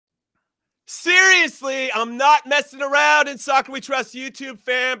Seriously, I'm not messing around in Soccer We Trust YouTube,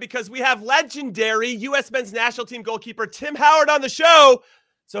 fam, because we have legendary U.S. men's national team goalkeeper Tim Howard on the show.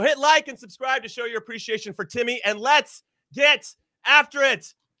 So hit like and subscribe to show your appreciation for Timmy, and let's get after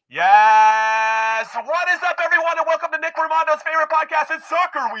it. Yes! What is up, everyone, and welcome to Nick Ramondo's favorite podcast in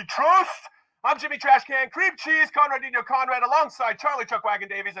Soccer We Trust. I'm Jimmy Trashcan, Cream Cheese, Conradinho Conrad, alongside Charlie Chuckwagon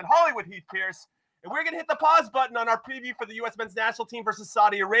Davies and Hollywood Heath Pearce. And we're going to hit the pause button on our preview for the U.S. men's national team versus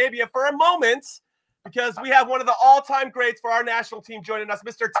Saudi Arabia for a moment, because we have one of the all-time greats for our national team joining us,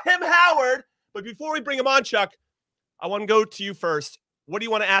 Mr. Tim Howard. But before we bring him on, Chuck, I want to go to you first. What do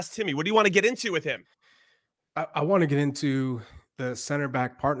you want to ask Timmy? What do you want to get into with him? I want to get into the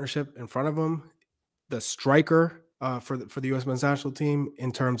center-back partnership in front of him, the striker for the U.S. men's national team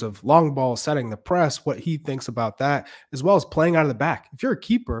in terms of long ball, setting the press, what he thinks about that, as well as playing out of the back. If you're a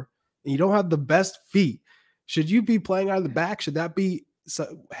keeper and you don't have the best feet, should you be playing out of the back? Should that be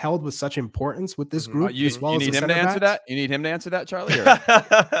held with such importance with this group? You need him to answer that? You need him to answer that, Charlie?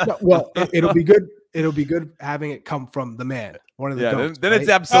 No, well, it'll be good. It'll be good having it come from the man. One of the goats, then it's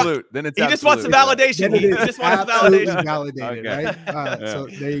absolute. Then it's he just wants the validation. He just wants the validation. Validated, okay. Right? So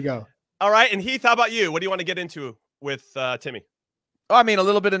there you go. All right, and Heath, how about you? What do you want to get into with Timmy? Oh, I mean, a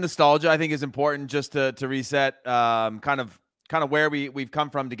little bit of nostalgia I think is important, just to reset kind of where we've come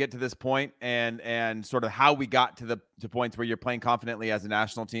from to get to this point, and sort of how we got to points where you're playing confidently as a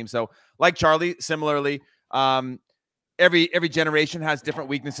national team. So like Charlie, similarly, every generation has different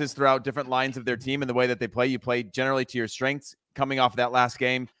weaknesses throughout different lines of their team and the way that they play. You play generally to your strengths. Coming off of that last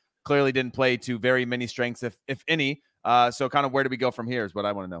game, clearly didn't play to very many strengths, if any. So kind of where do we go from here is what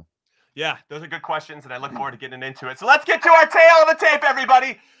I want to know. Yeah, those are good questions, and I look forward to getting into it. So let's get to our tail of the tape,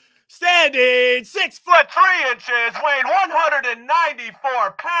 everybody. Standing 6 foot 3 inches, weighing 194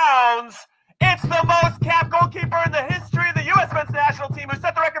 pounds. It's the most capped goalkeeper in the history of the U.S. men's national team, who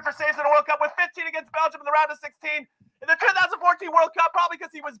set the record for saves in a World Cup with 15 against Belgium in the round of 16 in the 2014 World Cup, probably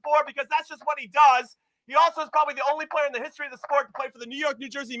because he was bored, because that's just what he does. He also is probably the only player in the history of the sport to play for the New York, New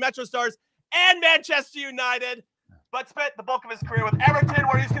Jersey Metro Stars and Manchester United, but spent the bulk of his career with Everton,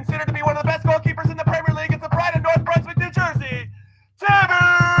 where he's considered to be one of the best goalkeepers in the Premier League. It's the pride of North Brunswick, New Jersey, Timmy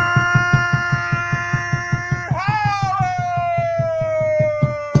Howard!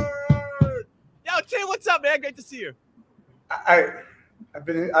 Yo, Tim, what's up, man? Great to see you. I've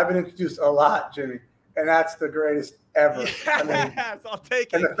been introduced a lot, Jimmy, and that's the greatest ever. Yes, I mean, I'll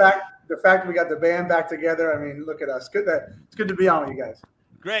take and it. the fact we got the band back together. I mean, look at us. It's good to be on with you guys.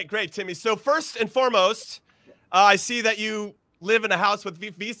 Great, Timmy. So first and foremost, I see that you live in a house with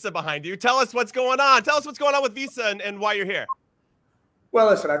Visa behind you. Tell us what's going on. Tell us what's going on with Visa and why you're here. Well,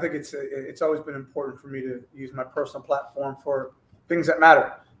 listen, I think it's always been important for me to use my personal platform for things that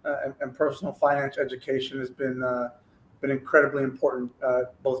matter, and personal finance education has been incredibly important,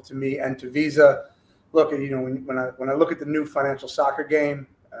 both to me and to Visa. Look, when I look at the new financial soccer game,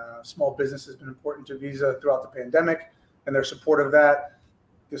 small business has been important to Visa throughout the pandemic, and their support of that.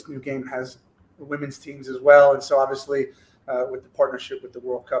 This new game has women's teams as well, and so obviously with the partnership with the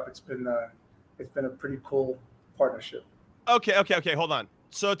World Cup, it's been a pretty cool partnership. Okay, hold on.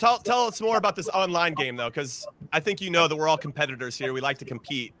 So tell us more about this online game, though, because I think you know that we're all competitors here. We like to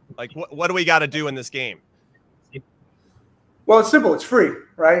compete. Like, what do we got to do in this game? Well, it's simple. It's free,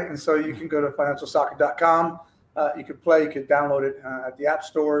 right? And so you can go to financialsoccer.com. You can play. You can download it at the app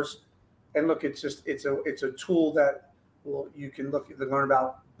stores. And look, it's a tool that you can learn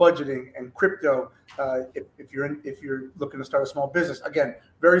about budgeting and crypto. If you're looking to start a small business, again,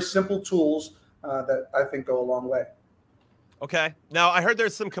 very simple tools that I think go a long way. Okay. Now I heard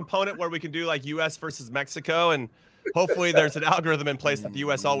there's some component where we can do like U.S. versus Mexico, and hopefully there's an algorithm in place that the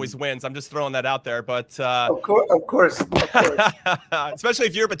U.S. always wins. I'm just throwing that out there, but of course. Especially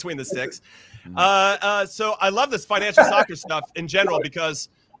if you're between the sticks. So I love this financial soccer stuff in general, because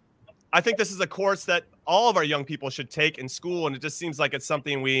I think this is a course that all of our young people should take in school, and it just seems like it's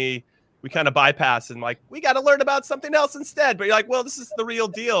something we kind of bypass, and like we got to learn about something else instead. But you're like, well, this is the real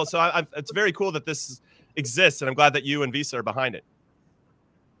deal. So it's very cool that this exists, and I'm glad that you and Visa are behind it.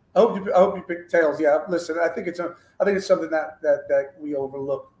 I hope you pick tails. Yeah, listen, I think it's something that we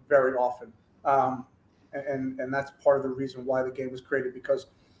overlook very often, and that's part of the reason why the game was created, because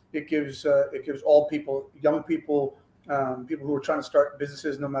it gives all people, young people, people who are trying to start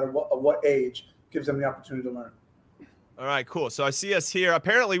businesses, no matter what age, gives them the opportunity to learn. All right, cool. So I see us here.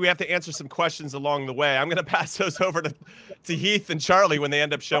 Apparently, we have to answer some questions along the way. I'm going to pass those over to Heath and Charlie when they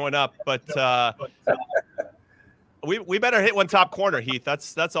end up showing up. But we better hit one top corner, Heath.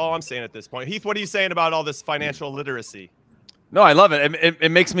 That's all I'm saying at this point. Heath, what are you saying about all this financial literacy? No, I love it. It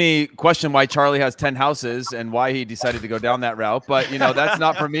makes me question why Charlie has 10 houses and why he decided to go down that route. But, you know, that's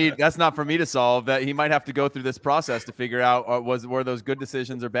not for me. That's not for me to solve. That he might have to go through this process to figure out were those good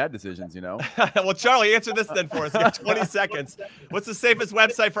decisions or bad decisions, you know? Well, Charlie, answer this then for us. You got 20 seconds. What's the safest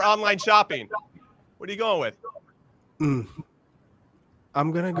website for online shopping? What are you going with?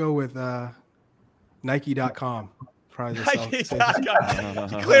 I'm going to go with Nike.com. Nike.com.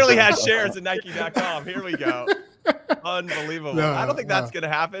 He clearly has shares in Nike.com. Here we go. Unbelievable. No, I don't think that's going to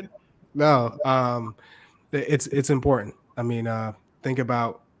happen. No, it's important. I mean, think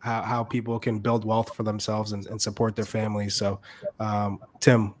about how people can build wealth for themselves and support their families. So,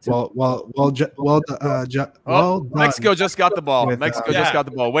 Tim, well done. Mexico just got the ball. Mexico just got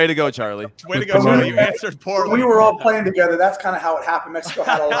the ball. Way to go, Charlie. Way to go, Charlie. You answered poorly. We were all playing together. That's kind of how it happened. Mexico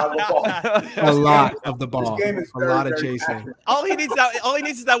had a lot of the ball. A lot of the ball. This game is a lot of very chasing. accurate. All he needs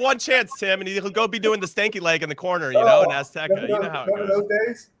is that one chance, Tim, and he'll go be doing the stanky leg in the corner, you know, in Azteca. You know how it goes. Those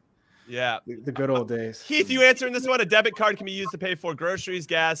days? Yeah. The good old days. Heath, you answering this one? A debit card can be used to pay for groceries,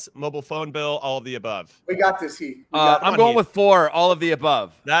 gas, mobile phone bill, all of the above. We got this, Heath. I'm going with 4, all of the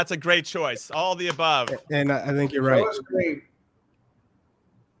above. That's a great choice. All of the above. And I think you're right.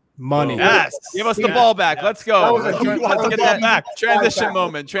 Money. Yes. Give us the ball back. Yes. Let's go. Let's get that back. Transition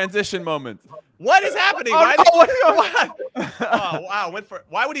moment. What is happening? Oh, Oh, wow.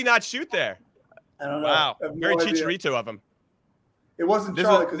 Why would he not shoot there? I don't know. Wow. I have no Very idea. Chicharito of him. It wasn't This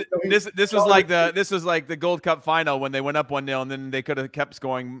Charlie. was like the Gold Cup final when they went up 1-0 and then they could have kept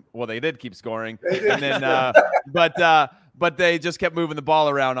scoring. Well, they did keep scoring, and then but they just kept moving the ball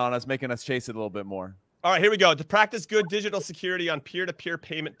around on us, making us chase it a little bit more. All right, here we go. To practice good digital security on peer-to-peer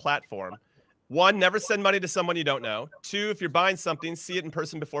payment platform. 1, never send money to someone you don't know. 2, if you're buying something, see it in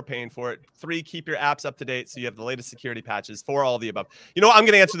person before paying for it. 3, keep your apps up to date so you have the latest security patches. 4, all of the above. You know what? I'm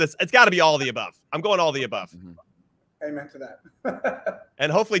going to answer this. It's got to be all of the above. I'm going all of the above. Amen to that.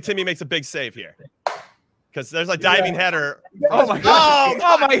 And hopefully Timmy makes a big save here. Because there's a diving header. Oh my gosh!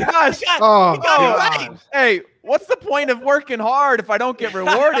 Oh my gosh! Oh, He got it right. Hey, what's the point of working hard if I don't get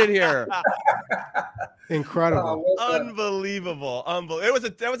rewarded here? Incredible. Unbelievable. It was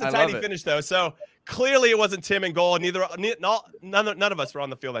a tiny it. finish though. So clearly it wasn't Tim in goal. None of us were on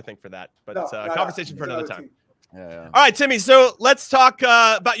the field, I think, for that. But conversation for another time. Yeah. All right, Timmy. So let's talk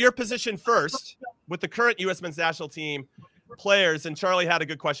about your position first with the current U.S. men's national team players. And Charlie had a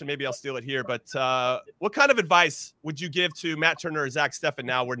good question. Maybe I'll steal it here. But what kind of advice would you give to Matt Turner or Zach Steffen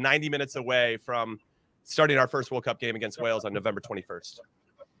now? We're 90 minutes away from starting our first World Cup game against Wales on November 21st.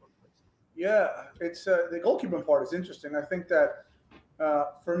 Yeah, it's the goalkeeping part is interesting. I think that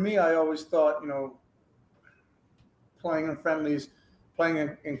for me, I always thought, playing in friendlies,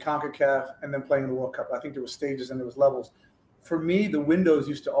 playing in CONCACAF, and then playing in the World Cup. I think there were stages and there was levels. For me, the windows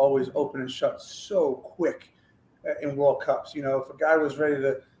used to always open and shut so quick in World Cups. If a guy was ready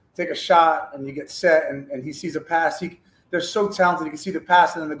to take a shot and you get set and he sees a pass, they're so talented. You can see the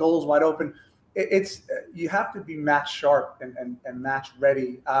pass and then the goal is wide open. You have to be match sharp and match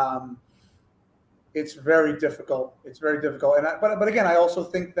ready. It's very difficult. It's very difficult. But again, I also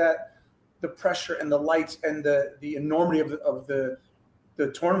think that the pressure and the lights and the enormity of the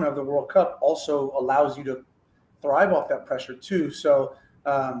tournament of the World Cup also allows you to thrive off that pressure too. So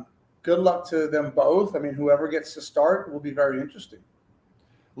good luck to them both. I mean, whoever gets to start will be very interesting.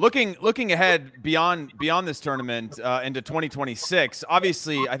 Looking ahead beyond this tournament into 2026,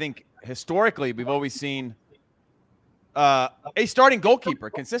 obviously, I think historically we've always seen a starting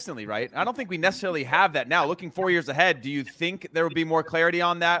goalkeeper consistently, right? I don't think we necessarily have that now. Looking 4 years ahead, do you think there would be more clarity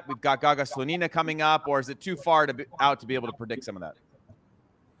on that? We've got Slonina coming up, or is it too far out to be able to predict some of that?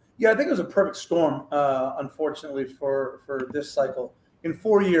 Yeah, I think it was a perfect storm, unfortunately, for this cycle. In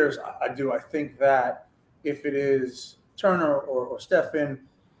 4 years, I think that if it is Turner or Steffen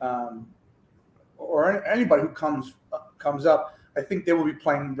or anybody who comes up, I think they will be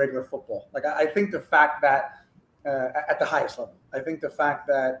playing regular football. Like I think the fact that at the highest level, I think the fact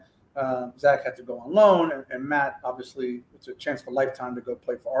that Zach had to go on loan and Matt, obviously, it's a chance for a lifetime to go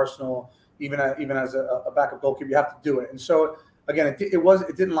play for Arsenal. Even as a backup goalkeeper, you have to do it. And so again, it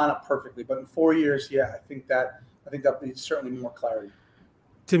didn't line up perfectly, but in 4 years, yeah, I think that needs certainly more clarity.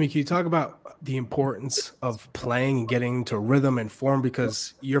 Timmy, can you talk about the importance of playing and getting into rhythm and form?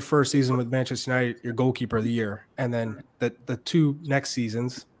 Because your first season with Manchester United, your goalkeeper of the year, and then the 2 next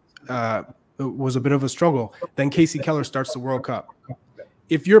seasons was a bit of a struggle. Then Casey Keller starts the World Cup.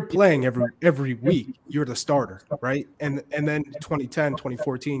 If you're playing every week, you're the starter, right? And then 2010,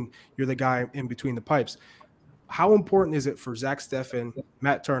 2014, you're the guy in between the pipes. How important is it for Zach Steffen,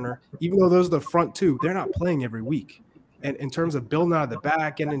 Matt Turner, even though those are the front two, they're not playing every week? And in terms of building out of the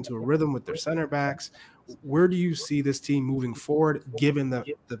back, getting into a rhythm with their center backs, Where do you see this team moving forward, given the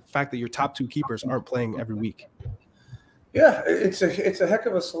fact that your top 2 keepers aren't playing every week? Yeah, it's a heck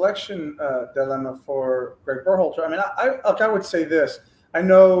of a selection dilemma for Greg Berhalter. I mean, I would say this. I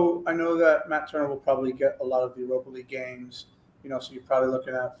know that Matt Turner will probably get a lot of the Europa League games. So you're probably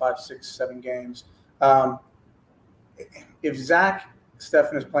looking at 5, 6, 7 games. If Zach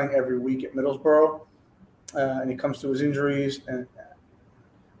Steffen is playing every week at Middlesbrough, and he comes to his injuries, and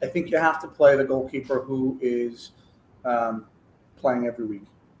I think you have to play the goalkeeper who is playing every week.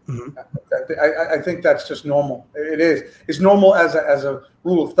 Mm-hmm. I think that's just normal. It is. It's normal as a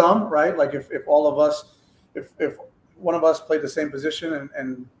rule of thumb, right? Like if all of us, if one of us played the same position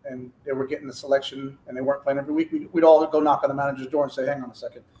and they were getting the selection and they weren't playing every week, we'd all go knock on the manager's door and say, "Hang on a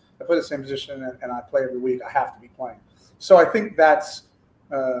second, I play the same position and I play every week. I have to be playing." So I think that's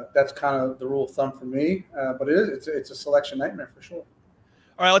kind of the rule of thumb for me. But it's a selection nightmare for sure.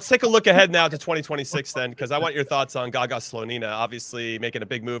 All right, let's take a look ahead now to 2026 then, because I want your thoughts on Gaga Slonina, obviously making a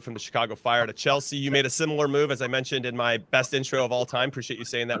big move from the Chicago Fire to Chelsea. You made a similar move, as I mentioned in my best intro of all time. Appreciate you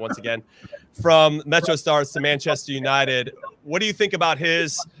saying that once again. From Metro Stars to Manchester United, what do you think about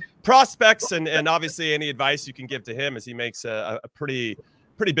his prospects and obviously any advice you can give to him as he makes a pretty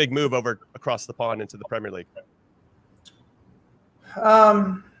big move over across the pond into the Premier League?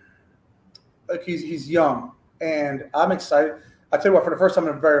 Like he's young, and I'm excited. I tell you what, for the first time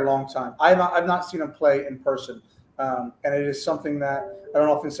in a very long time, I've not seen him play in person, and it is something that I don't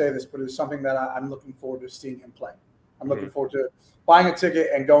often say this, but it's something that I'm looking forward to seeing him play. I'm looking forward to buying a ticket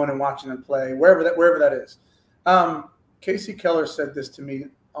and going and watching him play wherever that is. Casey Keller said this to me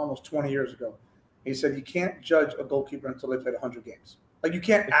almost 20 years ago. He said you can't judge a goalkeeper until they played 100 games. Like you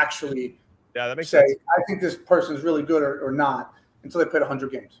can't actually that makes say sense. I think this person is really good or not until they played 100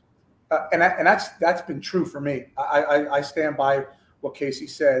 games. And that's been true for me. I stand by what Casey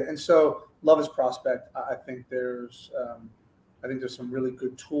said, and so love his prospect. I think there's some really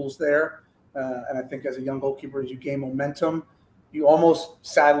good tools there, and I think as a young goalkeeper, as you gain momentum, you almost,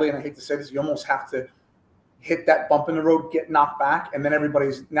 sadly, and I hate to say this, you almost have to hit that bump in the road, get knocked back, and then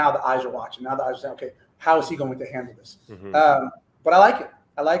now the eyes are watching. Now the eyes are saying, okay, how is he going to handle this? Mm-hmm. But I like it.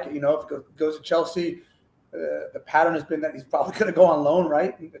 If it goes to Chelsea. The pattern has been that he's probably going to go on loan,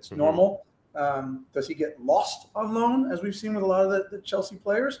 right? It's normal. Does he get lost on loan, as we've seen with a lot of the Chelsea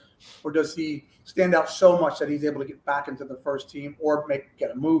players? Or does he stand out so much that he's able to get back into the first team or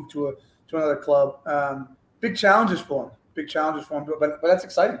get a move to another club? Big challenges for him. But that's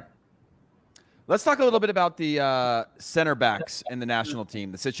exciting. Let's talk a little bit about the center backs in the national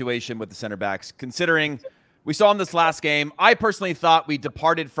team, the situation with the center backs, considering – we saw in this last game. I personally thought we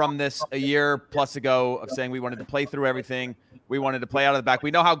departed from this a year plus ago of saying we wanted to play through everything. We wanted to play out of the back.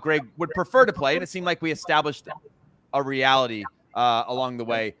 We know how Greg would prefer to play, and it seemed like we established a reality along the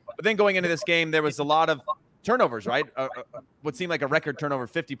way. But then going into this game, there was a lot of turnovers, right? What seemed like a record turnover,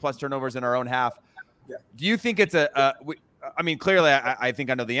 50-plus turnovers in our own half. Yeah. Do you think it's I mean, clearly I think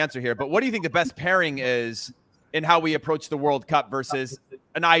I know the answer here, but what do you think the best pairing is in how we approach the World Cup versus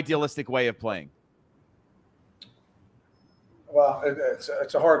an idealistic way of playing? Well, it's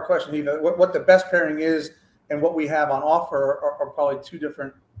a hard question. What the best pairing is and what we have on offer are probably two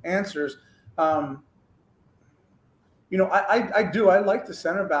different answers. I like the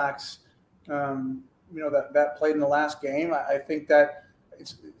center backs, that played in the last game. I think that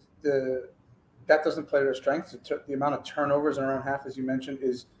that doesn't play to their strengths. The amount of turnovers in our own half, as you mentioned,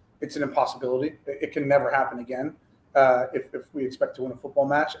 it's an impossibility. It can never happen again if we expect to win a football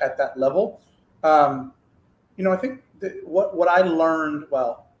match at that level. I think what I learned,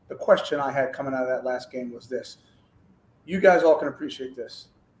 the question I had coming out of that last game was this. You guys all can appreciate this.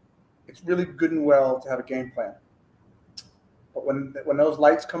 It's really good and well to have a game plan. But when those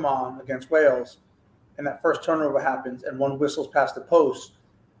lights come on against Wales and that first turnover happens and one whistles past the post,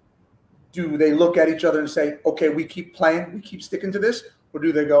 do they look at each other and say, okay, we keep playing, we keep sticking to this? Or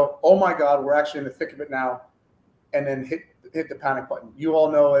do they go, oh, my God, we're actually in the thick of it now, and then hit the panic button? You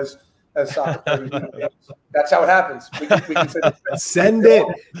all know as soccer players, that's how it happens. We can say send it.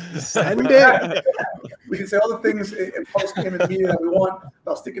 We can say all the things in post-game and media that we want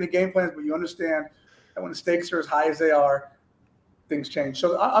about sticking to game plans, but you understand that when the stakes are as high as they are, things change.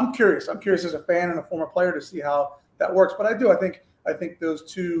 So I'm curious. I'm curious as a fan and a former player to see how that works. But I think those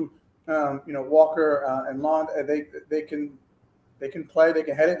two, Walker and Lund, they can play, they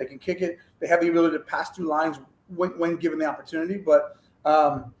can head it, they can kick it. They have the ability to pass through lines when given the opportunity, but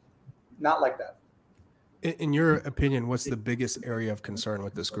not like that. In your opinion, what's the biggest area of concern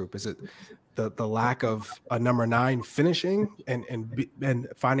with this group? Is it the lack of a number 9 finishing and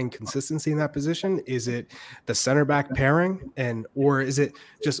finding consistency in that position? Is it the center back pairing, or is it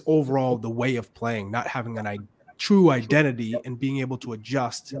just overall the way of playing, not having an true identity and being able to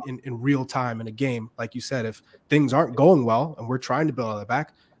adjust in real time in a game? Like you said, if things aren't going well and we're trying to build on the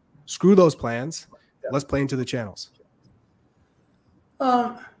back, screw those plans. Let's play into the channels.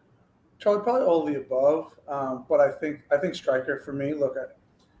 Charlie, probably all of the above. But I think striker for me. Look,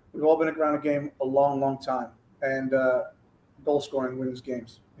 we've all been around a game a long time, and goal scoring wins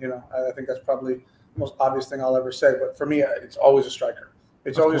games. You know, I think that's probably the most obvious thing I'll ever say. But for me, it's always a striker.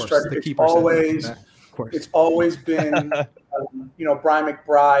 It's always a striker. It's always been, you know, Brian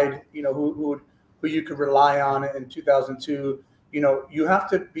McBride. You know, who you could rely on in 2002. You know, you have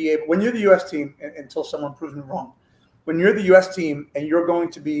to be able, when you're the U.S. team, until someone proves me wrong. When you're the U.S. team and you're going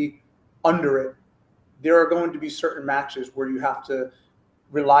to be under it, there are going to be certain matches where you have to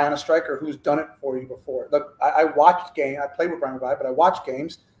rely on a striker who's done it for you before. Look, I watched games. I played with Brian McBride, but I watched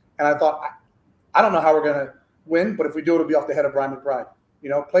games, and I thought, I don't know how we're going to win, but if we do, it'll be off the head of Brian McBride. You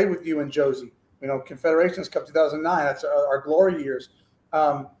know, played with you and Josie. You know, Confederations Cup 2009, that's our glory years.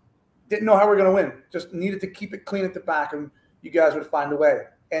 Didn't know how we're going to win. Just needed to keep it clean at the back, and you guys would find a way.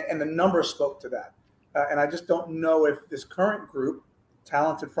 And the numbers spoke to that. And I just don't know if this current group,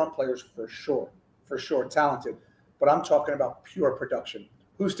 talented front players for sure, talented. But I'm talking about pure production.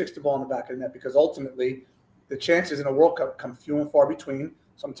 Who sticks the ball in the back of the net? Because ultimately, the chances in a World Cup come few and far between.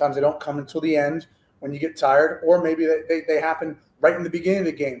 Sometimes they don't come until the end when you get tired, or maybe they happen right in the beginning of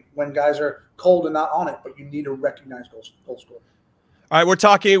the game when guys are cold and not on it. But you need to recognize goal scorer. All right, we're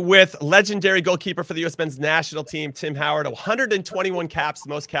talking with legendary goalkeeper for the U.S. men's national team, Tim Howard. 121 caps, the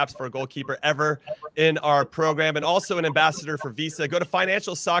most caps for a goalkeeper ever in our program, and also an ambassador for Visa. Go to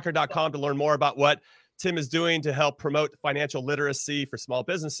financialsoccer.com to learn more about what Tim is doing to help promote financial literacy for small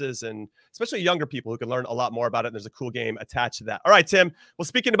businesses and especially younger people who can learn a lot more about it. And there's a cool game attached to that. All right, Tim. Well,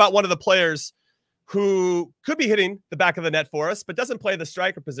 speaking about one of the players who could be hitting the back of the net for us, but doesn't play the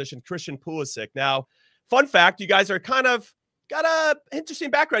striker position, Christian Pulisic. Now, fun fact, you guys are kind of got a interesting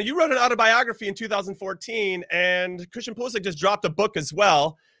background. You wrote an autobiography in 2014, and Christian Pulisic just dropped a book as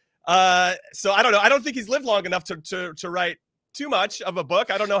well. So I don't know. I don't think he's lived long enough to write too much of a book.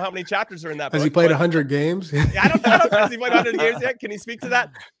 I don't know how many chapters are in that book. Has he played 100 games? I don't know. Has he played 100 games yet? Can he speak to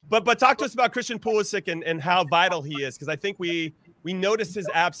that? But talk to us about Christian Pulisic and how vital he is, because I think we noticed his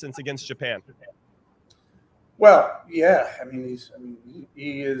absence against Japan. Well, yeah. I mean,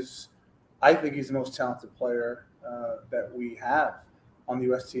 he is. I think he's the most talented player that we have on the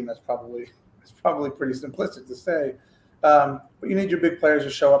U.S. team. It's probably pretty simplistic to say, but you need your big players to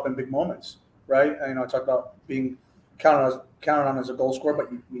show up in big moments, right? You know, I talk about being counted on as a goal scorer,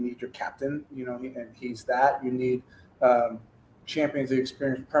 but you need your captain, you know, and he's that. You need Champions League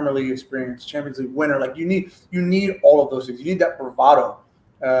experience, Premier League experience, Champions League winner. Like you need all of those things. You need that bravado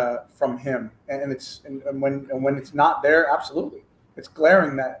from him, and when it's not there, absolutely, it's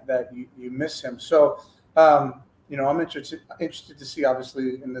glaring that you miss him. So. You know, I'm interested to see,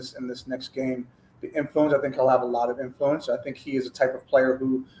 obviously, in this next game, the influence. I think he'll have a lot of influence. I think he is a type of player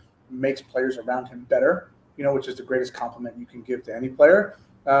who makes players around him better, you know, which is the greatest compliment you can give to any player.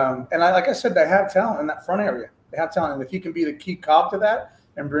 And like I said, they have talent in that front area. They have talent. And if he can be the key cog to that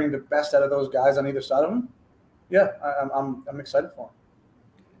and bring the best out of those guys on either side of him, yeah, I'm excited for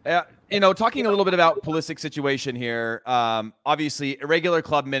him. You know, talking a little bit about Pulisic's situation here, obviously, irregular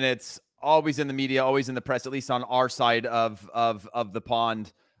club minutes, always in the media, always in the press, at least on our side of the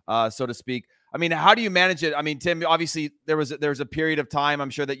pond, so to speak. I mean, how do you manage it? I mean, Tim, obviously there was a period of time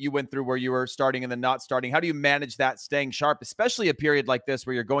I'm sure that you went through where you were starting and then not starting. How do you manage that, staying sharp, especially a period like this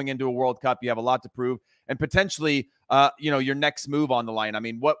where you're going into a World Cup, you have a lot to prove, and potentially, you know, your next move on the line? I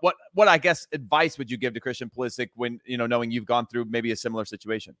mean, what I guess advice would you give to Christian Pulisic when, you know, knowing you've gone through maybe a similar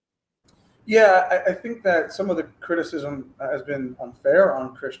situation? Yeah, I think that some of the criticism has been unfair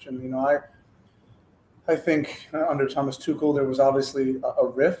on Christian. You know, I think under Thomas Tuchel there was obviously a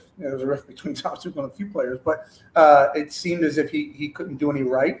rift. You know, there was a rift between Thomas Tuchel and a few players, but it seemed as if he couldn't do any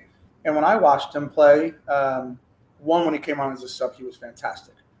right. And when I watched him play, when he came on as a sub, he was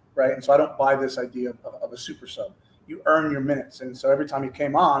fantastic, right? And so I don't buy this idea of a super sub. You earn your minutes, and so every time he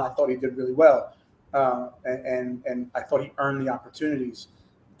came on, I thought he did really well, and I thought he earned the opportunities,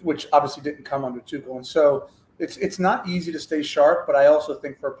 which obviously didn't come under Tuchel. And so it's not easy to stay sharp, but I also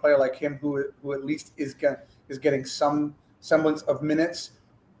think for a player like him who at least is getting some semblance of minutes,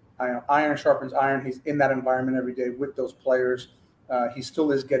 iron sharpens iron. He's in that environment every day with those players. He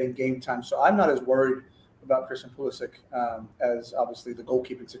still is getting game time. So I'm not as worried about Christian Pulisic as obviously the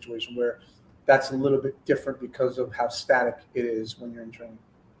goalkeeping situation where that's a little bit different because of how static it is when you're in training.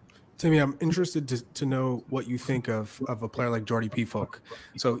 Timmy, I'm interested to know what you think of a player like Jordy Pefok.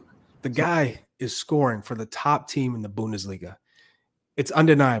 So the guy is scoring for the top team in the Bundesliga. It's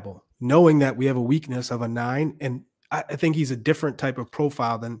undeniable, knowing that we have a weakness of a 9, and I think he's a different type of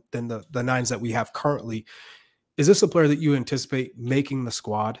profile than the 9s that we have currently. Is this a player that you anticipate making the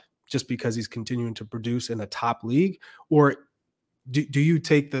squad just because he's continuing to produce in a top league? Or do you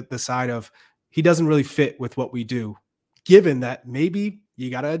take the side of he doesn't really fit with what we do, given that maybe you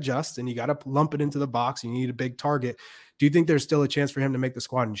got to adjust and you got to lump it into the box and you need a big target? Do you think there's still a chance for him to make the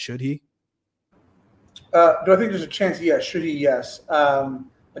squad, and should he? Do I think there's a chance? Yes. Should he? Yes.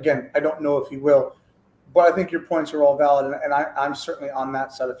 Again, I don't know if he will, but I think your points are all valid, and I'm certainly on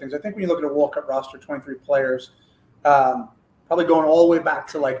that side of things. I think when you look at a World Cup roster, 23 players, probably going all the way back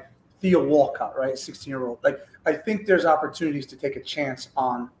to like Theo Walcott, right, 16-year-old. Like, I think there's opportunities to take a chance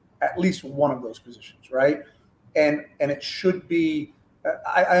on at least one of those positions, right? And it should be.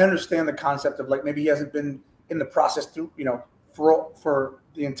 I understand the concept of like maybe he hasn't been in the process through, for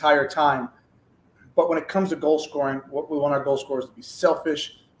the entire time. But when it comes to goal scoring, what we want our goal scorers to be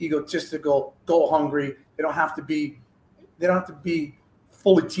selfish, egotistical, goal hungry. They don't have to be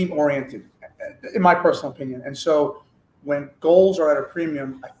fully team oriented, in my personal opinion. And so when goals are at a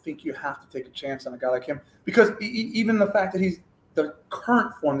premium, I think you have to take a chance on a guy like him, because even the fact that he's the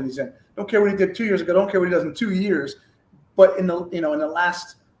current form that he's in, don't care what he did 2 years ago, don't care what he does in 2 years, but in the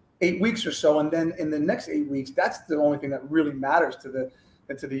last 8 weeks or so, and then in the next 8 weeks, that's the only thing that really matters to the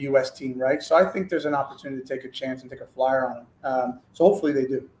U.S. team, right? So I think there's an opportunity to take a chance and take a flyer on him. So hopefully they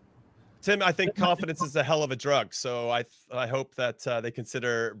do. Tim, I think confidence is a hell of a drug. So I hope that they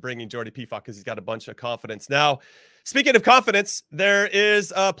consider bringing Jordy Pefok because he's got a bunch of confidence. Now, speaking of confidence, there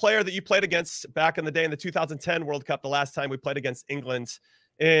is a player that you played against back in the day in the 2010 World Cup, the last time we played against England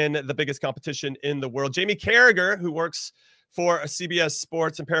in the biggest competition in the world. Jamie Carragher, who works for CBS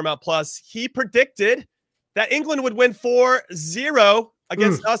Sports and Paramount Plus, he predicted that England would win 4-0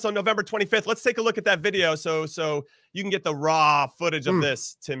 against us on November 25th. Let's take a look at that video so you can get the raw footage of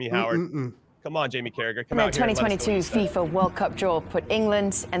this, Timmy Howard. Come on, Jamie Carragher. Come out here. The 2022 FIFA World Cup draw put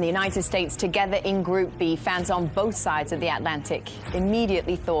England and the United States together in Group B. Fans on both sides of the Atlantic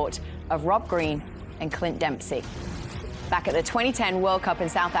immediately thought of Rob Green and Clint Dempsey. Back at the 2010 World Cup in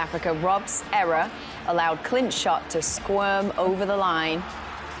South Africa, Rob's error allowed Clint's shot to squirm over the line.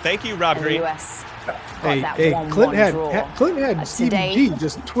 Thank you, Rob Green. The US Hey, Clint had Stevie G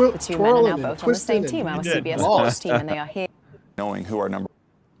just twirling. The two men are now both on the same team, our CBS Sports team, and they are here. Knowing who our number.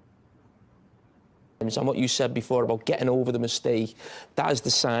 And what you said before about getting over the mistake, that is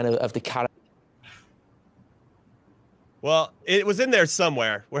the sign of the character. Well, it was in there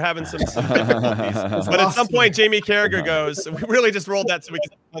somewhere. We're having some difficulties. But at some point, Jamie Carragher goes, we really just rolled that so we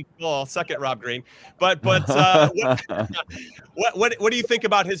can goal. Suck it, Rob Green. But what do you think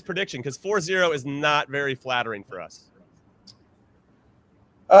about his prediction? Because 4-0 is not very flattering for us.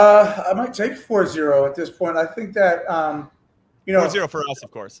 I might take 4-0 at this point. I think that, 4-0 for us,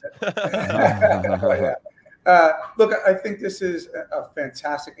 of course. Look, I think this is a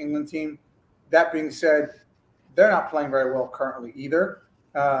fantastic England team. That being said, they're not playing very well currently either,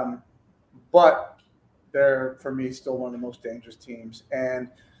 but they're, for me, still one of the most dangerous teams. And,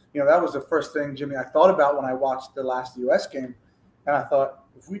 that was the first thing, Jimmy, I thought about when I watched the last U.S. game. And I thought,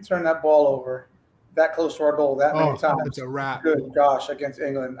 if we turn that ball over that close to our goal that many times, it's a wrap. Good gosh, against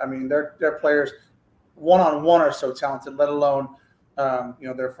England. I mean, their players one-on-one are so talented, let alone,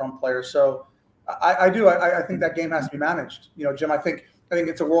 their front players. So I think that game has to be managed. Jim, I think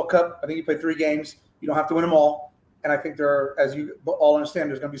it's a World Cup. I think you play 3 games. You don't have to win them all. And I think as you all understand,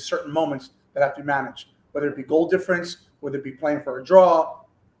 there's going to be certain moments that have to be managed, whether it be goal difference, whether it be playing for a draw.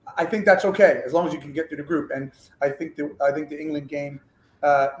 I think that's okay as long as you can get through the group. And I think the England game,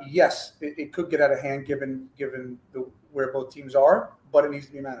 yes, it could get out of hand given where both teams are, but it needs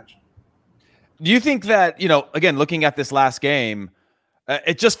to be managed. Do you think that, again, looking at this last game,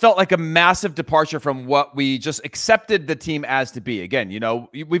 it just felt like a massive departure from what we just accepted the team as to be? Again,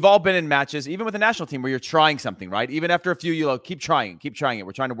 we've all been in matches, even with the national team, where you're trying something, right? Even after a few, keep trying it.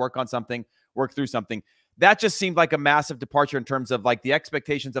 We're trying to work on something, work through something. That just seemed like a massive departure in terms of like the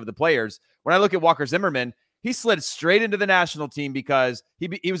expectations of the players. When I look at Walker Zimmerman, he slid straight into the national team because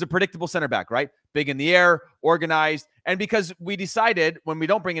he was a predictable center back, right? Big in the air, organized. And because we decided when we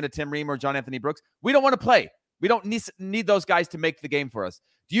don't bring in a Tim Ream or John Anthony Brooks, we don't want to play. We don't need those guys to make the game for us.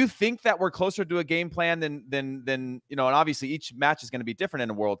 Do you think that we're closer to a game plan than and obviously each match is going to be different in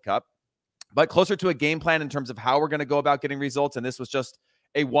a World Cup, but closer to a game plan in terms of how we're going to go about getting results, and this was just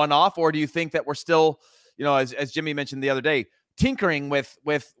a one-off? Or do you think that we're still, as Jimmy mentioned the other day, tinkering with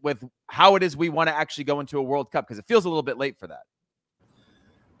how it is we want to actually go into a World Cup, because it feels a little bit late for that.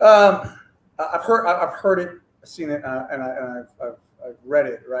 I've heard it, seen it, and I've read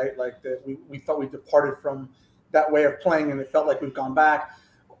it, right? Like that we thought we departed from that way of playing, and it felt like we've gone back.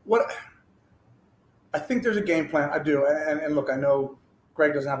 What I think there's a game plan. I do, and look, I know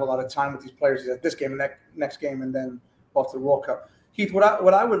Greg doesn't have a lot of time with these players. He's at this game and next game, and then off to the World Cup. Heath, what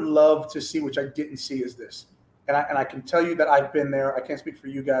I would love to see, which I didn't see, is this. And I can tell you that I've been there. I can't speak for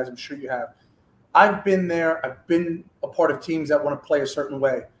you guys. I'm sure you have. I've been there. I've been a part of teams that want to play a certain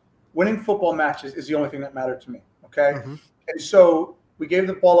way. Winning football matches is the only thing that mattered to me, okay? Mm-hmm. And so we gave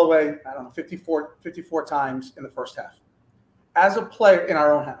the ball away, I don't know, 54 times in the first half. As a player, in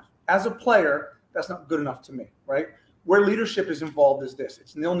our own half. As a player, that's not good enough to me, right? Where leadership is involved is this.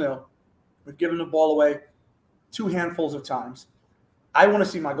 It's 0-0. We've given the ball away 2 handfuls of times. I want to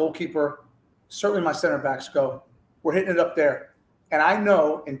see my goalkeeper, certainly my center backs go, we're hitting it up there. And I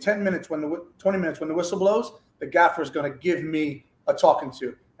know in 20 minutes when the whistle blows, the gaffer is going to give me a talking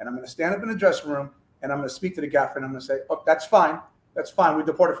to. And I'm going to stand up in the dressing room and I'm going to speak to the gaffer and I'm going to say, oh, that's fine. That's fine. We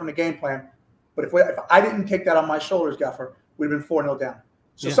departed from the game plan. But if I didn't take that on my shoulders, gaffer, we'd have been 4-0 down.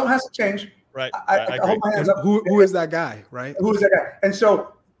 So something has to change. Right. I hold my hands up. Who is that guy, right? Who is that guy? And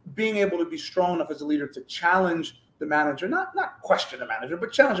so being able to be strong enough as a leader to challenge the manager, not question the manager,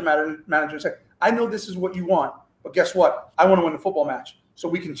 but challenge the manager and say, I know this is what you want, but guess what? I want to win the football match. So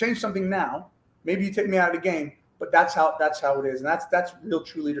we can change something now. Maybe you take me out of the game, but that's how it is. And that's real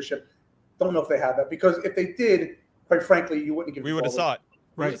true leadership. Don't know if they have that, because if they did, quite frankly, you wouldn't give. We would have saw it.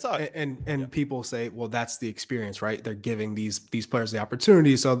 Right. And people say, well, that's the experience, right? They're giving these players the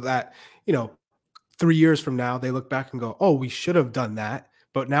opportunity so that, 3 years from now, they look back and go, oh, we should have done that.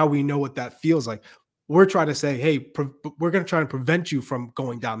 But now we know what that feels like. We're trying to say, hey, we're going to try and prevent you from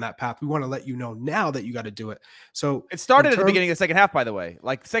going down that path. We want to let you know now that you got to do it. So it started at the beginning of the second half, by the way.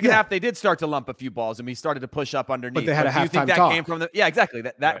 Like second half, they did start to lump a few balls and we started to push up underneath. But they had a halftime do you think that talk. came from the? Yeah, exactly.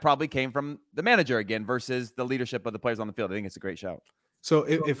 That probably came from the manager again versus the leadership of the players on the field. I think it's a great shout. So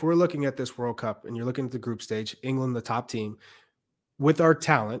if we're looking at this World Cup and you're looking at the group stage, England, the top team, with our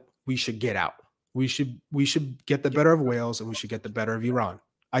talent, we should get out. We should get the better of Wales and we should get the better of Iran,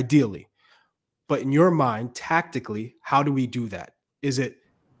 ideally. But in your mind, tactically, how do we do that? Is it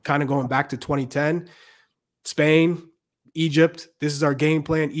kind of going back to 2010, Spain, Egypt? This is our game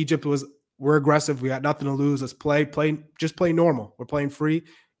plan. Egypt we're aggressive. We got nothing to lose. Let's just play normal. We're playing free.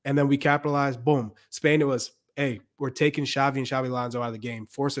 And then we capitalize. Boom. Spain, it was, hey, we're taking Xavi and Xabi Alonso out of the game,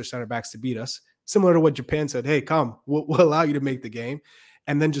 force their center backs to beat us. Similar to what Japan said, hey, come, we'll allow you to make the game.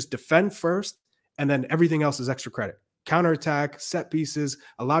 And then just defend first, and then everything else is extra credit. Counterattack, set pieces,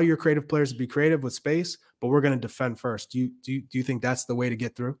 allow your creative players to be creative with space, but we're going to defend first. Do you think that's the way to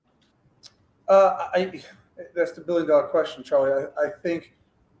get through? That's the billion-dollar question, Charlie. I think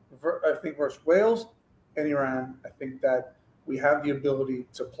versus Wales and Iran, I think that we have the ability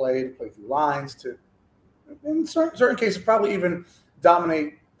to play through lines, to in certain cases probably even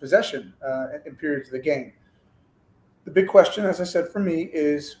dominate possession in periods of the game. The big question, as I said, for me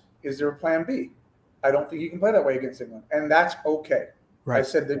is there a plan B? I don't think you can play that way against England, and that's okay. Right. I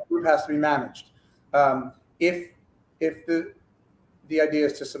said the group has to be managed. If the idea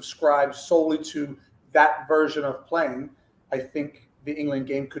is to subscribe solely to that version of playing, I think the England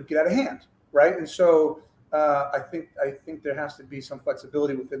game could get out of hand, right? And so I think there has to be some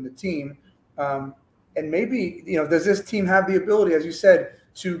flexibility within the team, and maybe does this team have the ability, as you said,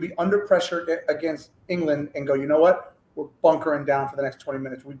 to be under pressure against England and go, you know what, we're bunkering down for the next 20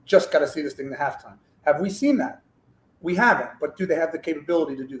 minutes. We just got to see this thing to halftime. Have we seen that? We haven't, but do they have the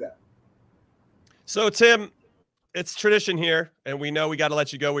capability to do that? So, Tim, it's tradition here, and we know we got to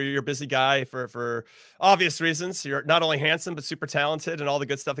let you go. You're a busy guy for obvious reasons. You're not only handsome, but super talented and all the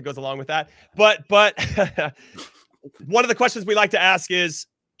good stuff that goes along with that. But one of the questions we like to ask is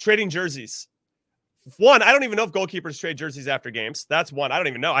trading jerseys. One, I don't even know if goalkeepers trade jerseys after games. That's one. I don't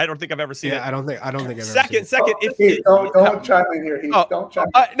even know. I don't think I've ever seen it. I don't think I've ever seen it. Second, don't chime in here, Heath. Don't chime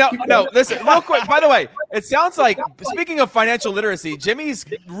in. No, listen, real quick. By the way, it sounds like, speaking of financial literacy, Jimmy's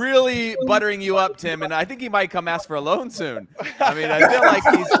really buttering you up, Tim, and I think he might come ask for a loan soon. I mean, I feel like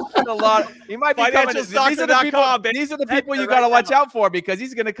he's a lot. He might be coming. These are the people you got to watch out for, because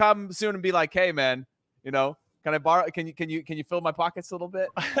he's going to come soon and be like, hey, man, can I borrow? Can you fill my pockets a little bit?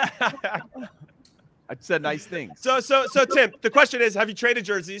 I said nice things. So Tim, the question is, have you traded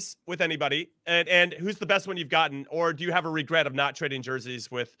jerseys with anybody? And who's the best one you've gotten? Or do you have a regret of not trading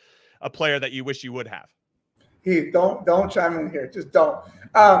jerseys with a player that you wish you would have? Heath, don't chime in here. Just don't.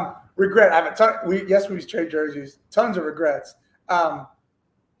 Regret. I have a ton. We've traded jerseys. Tons of regrets.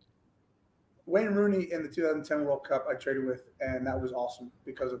 Wayne Rooney in the 2010 World Cup I traded with, and that was awesome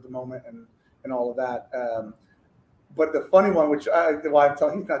because of the moment and all of that. But the funny one, which I'm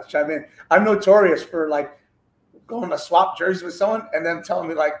telling you not to chime in, I'm notorious for like going to swap jerseys with someone and then telling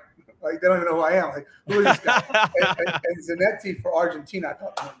me like they don't even know who I am. Like, who is this guy? and Zanetti for Argentina, I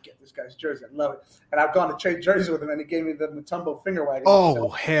thought, I'm going to get this guy's jersey. I love it. And I've gone to trade jerseys with him, and he gave me the Mutombo finger wagon. Oh, so,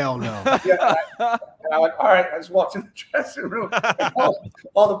 hell no. Yeah, and I went, all right. I just walked in the dressing room. And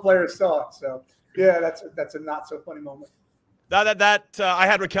all the players saw it. So, yeah, that's a not so funny moment. I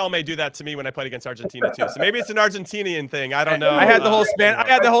had Raquel do that to me when I played against Argentina too. So maybe it's an Argentinian thing. I don't know. I had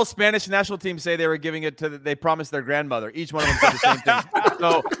the whole Spanish national team say they were giving it to. They promised their grandmother. Each one of them said the same thing.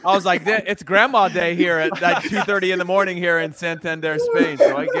 So I was like, it's Grandma Day here at 2:30 in the morning here in Santander, Spain.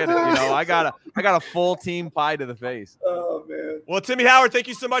 So I get it. I got a full team pie to the face. Oh man. Well, Timmy Howard, thank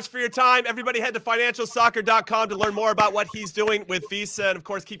you so much for your time. Everybody head to financialsoccer.com to learn more about what he's doing with Visa, and of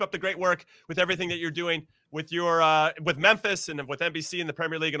course, keep up the great work with everything that you're doing with your with Memphis and with NBC and the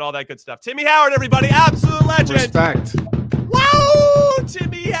Premier League and all that good stuff. Timmy Howard, everybody, absolute legend. Respect. Woo!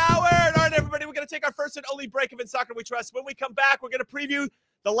 Timmy Howard. All right, everybody, we're going to take our first and only break of In Soccer We Trust. When we come back, we're going to preview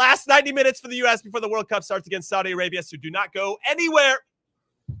the last 90 minutes for the U.S. before the World Cup starts against Saudi Arabia, so do not go anywhere.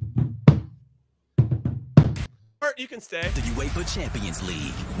 You can stay. The UEFA Champions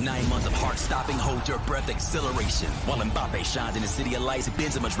League. 9 months of heart-stopping, hold-your-breath acceleration. While Mbappe shines in the city of lights,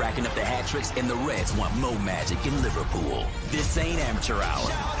 Benzema's racking up the hat tricks, and the Reds want more magic in Liverpool. This ain't amateur hour.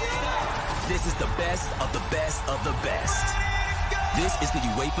 This is the best of the best of the best. This is the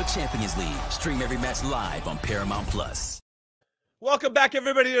UEFA Champions League. Stream every match live on Paramount+. Welcome back,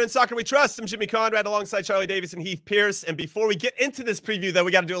 everybody, to In Soccer We Trust. I'm Jimmy Conrad alongside Charlie Davies and Heath Pearce. And before we get into this preview, though,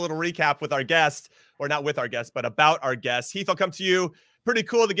 we got to do a little recap with our guest, or not with our guest, but about our guest. Heath, I'll come to you. Pretty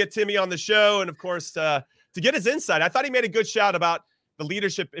cool to get Timmy on the show and, of course, to get his insight. I thought he made a good shout about the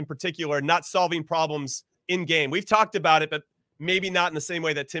leadership in particular, not solving problems in game. We've talked about it, but maybe not in the same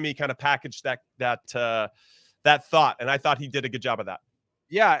way that Timmy kind of packaged that thought. And I thought he did a good job of that.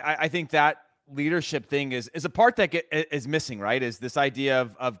 Yeah, I think that leadership thing is a part that is missing, right? Is this idea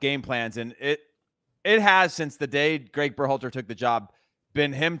of game plans. And it has, since the day Greg Berhalter took the job,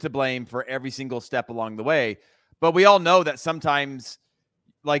 been him to blame for every single step along the way. But we all know that sometimes,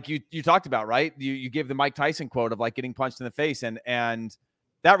 like you talked about, right? You give the Mike Tyson quote of like getting punched in the face, and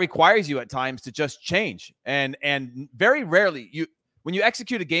that requires you at times to just change. And very rarely when you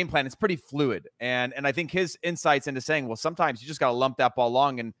execute a game plan, it's pretty fluid. And I think his insights into saying, well, sometimes you just got to lump that ball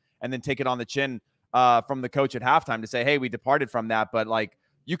long and then take it on the chin from the coach at halftime to say, hey, we departed from that, but like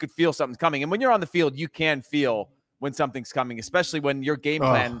you could feel something's coming. And when you're on the field, you can feel when something's coming, especially when your game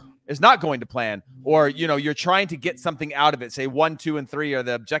plan is not going to plan, or, you're trying to get something out of it. Say 1, 2, and 3 are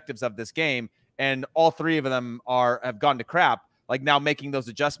the objectives of this game, and all 3 of them have gone to crap. Like now making those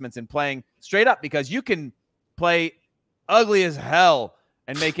adjustments and playing straight up, because you can play ugly as hell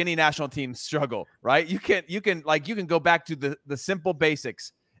and make any national team struggle, right? You can go back to the simple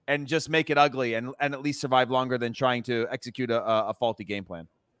basics and just make it ugly and at least survive longer than trying to execute a faulty game plan.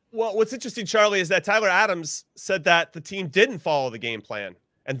 Well, what's interesting, Charlie, is that Tyler Adams said that the team didn't follow the game plan,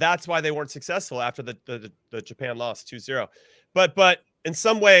 and that's why they weren't successful after the Japan loss 2-0. But in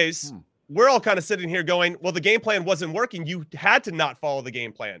some ways, we're all kind of sitting here going, well, the game plan wasn't working. You had to not follow the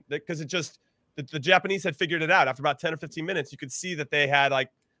game plan because the Japanese had figured it out. After about 10 or 15 minutes, you could see that they had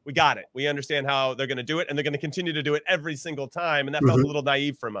we got it. We understand how they're going to do it, and they're going to continue to do it every single time. And that felt a little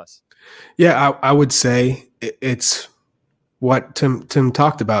naive from us. Yeah, I would say it's what Tim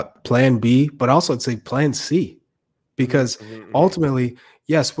talked about, plan B, but also I'd say plan C, because ultimately,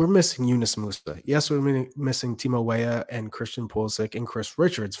 yes, we're missing Yunus Musa. Yes, we're missing Timo Weah and Christian Pulisic and Chris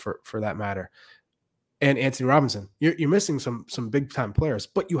Richards for that matter, and Anthony Robinson. You're missing some big time players,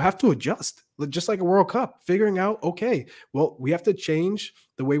 but you have to adjust, just like a World Cup, figuring out, okay, well, we have to change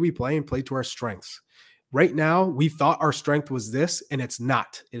the way we play and play to our strengths. Right now, we thought our strength was this, and it's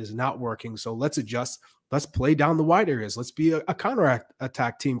not. It is not working. So let's adjust. Let's play down the wide areas. Let's be a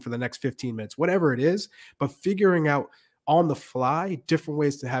counter-attack team for the next 15 minutes, whatever it is, but figuring out on the fly different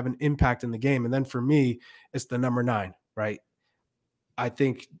ways to have an impact in the game. And then for me, it's the number 9, right? I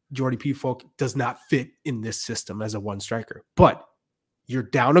think Jordy Pefok does not fit in this system as a one striker. But you're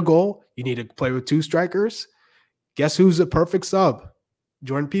down a goal. You need to play with 2 strikers. Guess who's a perfect sub?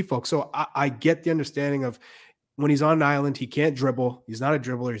 Jordan Pefok. So I get the understanding of when he's on an island, he can't dribble. He's not a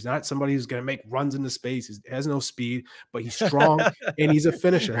dribbler. He's not somebody who's going to make runs into space. He has no speed, but he's strong and he's a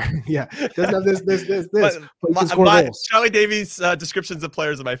finisher. Yeah. Doesn't have this. But he can score goals. Charlie Davies' descriptions of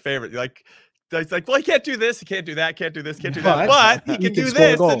players are my favorite. It's like, well, he can't do this, he can't do that, can't do this, can't do that, but he can do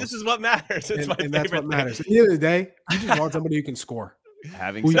this, and this is what matters. It's my favorite. That's what matters. At the end of the day, you just want somebody who can score.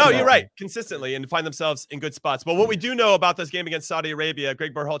 No, you're right. Consistently and find themselves in good spots. But what we do know about this game against Saudi Arabia,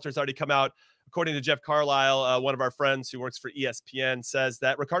 Greg Berhalter's already come out, according to Jeff Carlisle, one of our friends who works for ESPN, says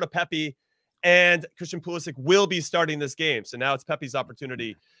that Ricardo Pepi and Christian Pulisic will be starting this game. So now it's Pepi's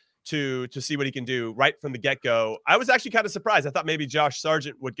opportunity to see what he can do right from the get-go. I was actually kind of surprised. I thought maybe Josh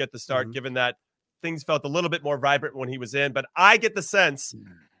Sargent would get the start, given that things felt a little bit more vibrant when he was in. But I get the sense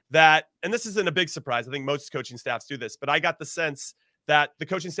that, and this isn't a big surprise, I think most coaching staffs do this, but I got the sense that the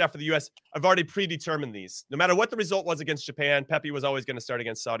coaching staff for the U.S. have already predetermined these. No matter what the result was against Japan, Pepi was always going to start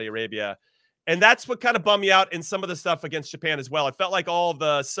against Saudi Arabia. And that's what kind of bummed me out in some of the stuff against Japan as well. It felt like all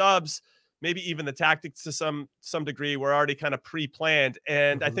the subs, maybe even the tactics to some degree, were already kind of pre-planned.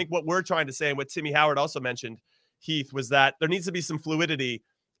 And I think what we're trying to say, and what Timmy Howard also mentioned, Heath, was that there needs to be some fluidity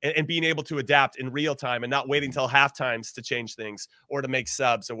and being able to adapt in real time and not waiting till half times to change things or to make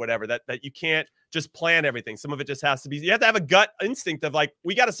subs or whatever. That you can't just plan everything. Some of it just has to be, you have to have a gut instinct of like,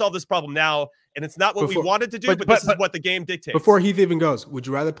 we got to solve this problem now. And it's not what we wanted to do, but this is what the game dictates. Before Heath even goes, would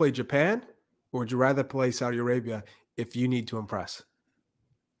you rather play Japan or would you rather play Saudi Arabia if you need to impress?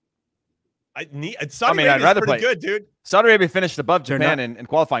 Saudi Arabia is pretty good, dude. Saudi Arabia finished above Japan in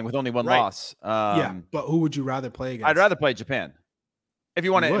qualifying with only one loss. Yeah, but who would you rather play against? I'd rather play Japan. If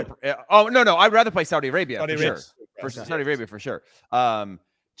you want to, oh no, I'd rather play Saudi Arabia for sure. Saudi Arabia for sure.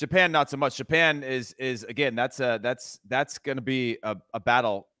 Japan, not so much. Japan is again, that's going to be a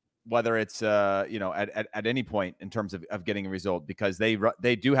battle, whether it's at any point in terms of getting a result, because they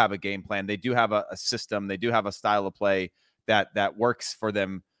do have a game plan, they do have a system, they do have a style of play that works for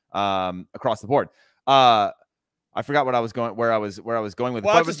them across the board. I forgot where I was going with.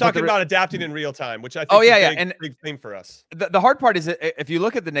 Well, I was just talking about adapting in real time, which I think is a big thing for us. The hard part is if you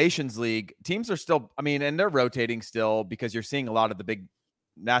look at the Nations League, teams are still, and they're rotating still, because you're seeing a lot of the big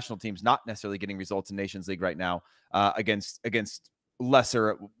national teams not necessarily getting results in Nations League right now against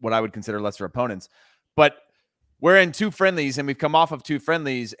lesser, what I would consider lesser opponents. But we're in 2 friendlies and we've come off of 2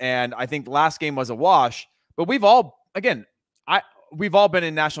 friendlies, and I think the last game was a wash. But we've all been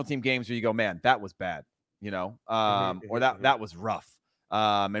in national team games where you go, man, that was bad. Or that was rough.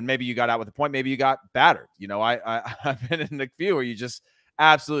 And maybe you got out with a point, maybe you got battered. I've been in a few where you just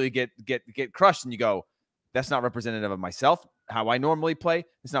absolutely get crushed and you go, that's not representative of myself, how I normally play.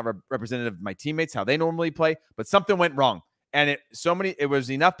 It's not representative of my teammates, how they normally play, but something went wrong. And it was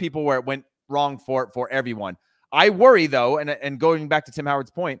enough people where it went wrong for everyone. I worry though, and going back to Tim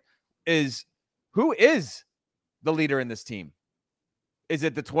Howard's point, is who is the leader in this team? Is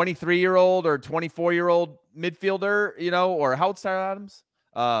it the 23-year-old or 24-year-old midfielder, or how old's Tyler Adams?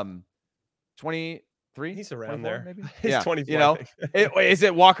 23? He's around there. Maybe? He's 24. Is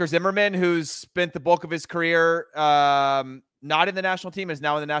it Walker Zimmerman, who's spent the bulk of his career not in the national team, is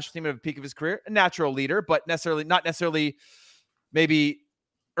now in the national team at the peak of his career? A natural leader, but not necessarily maybe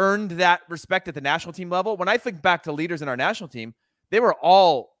earned that respect at the national team level. When I think back to leaders in our national team, they were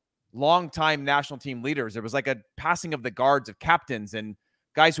all longtime national team leaders. There was like a passing of the guards of captains and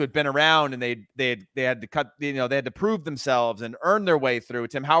guys who had been around, and they had to cut, they had to prove themselves and earn their way through.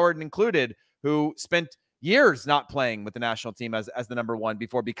 Tim Howard included, who spent years not playing with the national team as the number 1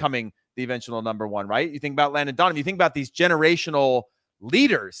 before becoming the eventual number 1, right? You think about Landon Donovan, you think about these generational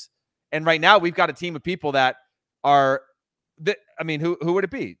leaders. And right now we've got a team of people that are, who would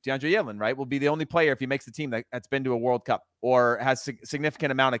it be? DeAndre Yedlin, right? Will be the only player, if he makes the team, that's been to a World Cup or has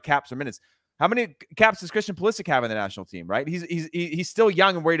significant amount of caps or minutes. How many caps does Christian Pulisic have in the national team, right? He's still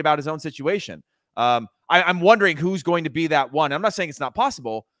young and worried about his own situation. I'm wondering who's going to be that one. I'm not saying it's not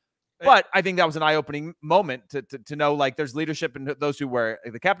possible, but I think that was an eye-opening moment to know, like, there's leadership in those who wear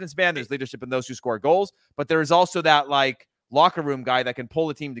the captain's band, there's leadership in those who score goals, but there is also that, like, locker room guy that can pull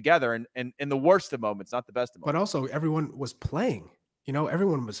the team together and in the worst of moments, not the best of moments. But also everyone was playing,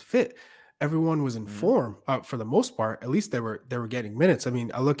 everyone was fit. Everyone was in form for the most part. At least they were getting minutes.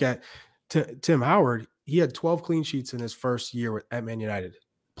 I look at Tim Howard. He had 12 clean sheets in his first year at Man United,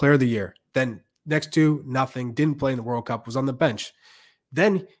 player of the year. Then next 2, nothing, didn't play in the World Cup, was on the bench.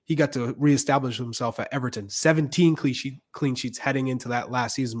 Then he got to reestablish himself at Everton, 17 clean sheets heading into that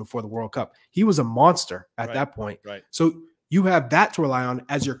last season before the World Cup. He was a monster at that point. Right. So you have that to rely on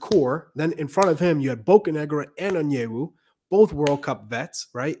as your core. Then in front of him, you had Bocanegra and Onyewu, both World Cup vets,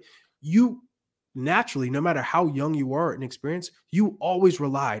 right? You naturally, no matter how young you are in experience, you always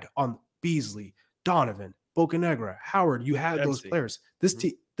relied on Beasley, Donovan, Bocanegra, Howard. You had those players. This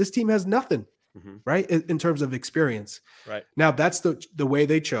team has nothing, right? In terms of experience. Right. Now that's the way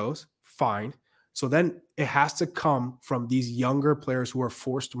they chose. Fine. So then it has to come from these younger players who are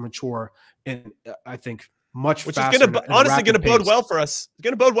forced to mature. And I think much which faster. is going to honestly going to bode pace. well for us. It's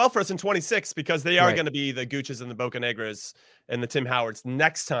going to bode well for us in 26 because they are Right. going to be the Gooches and the Bocanegras and the Tim Howards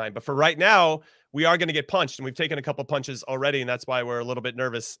next time. But for right now, we are going to get punched, and we've taken a couple punches already, and that's why we're a little bit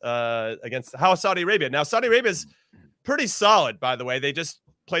nervous against Saudi Arabia. Now, Saudi Arabia is pretty solid, by the way. They just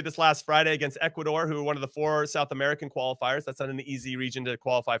played this last Friday against Ecuador, who are one of the 4 South American qualifiers. That's not an easy region to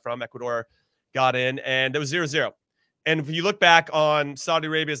qualify from. Ecuador got in, and it was 0-0. And if you look back on Saudi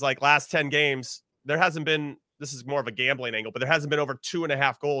Arabia's like last 10 games, there hasn't been, this is more of a gambling angle, but there hasn't been over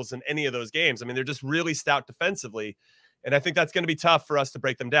 2.5 goals in any of those games. I mean, they're just really stout defensively. And I think that's going to be tough for us to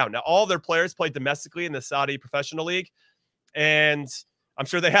break them down. Now, all their players play domestically in the Saudi Professional League. And I'm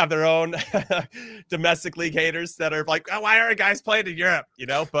sure they have their own domestic league haters that are like, oh, why aren't guys playing in Europe? You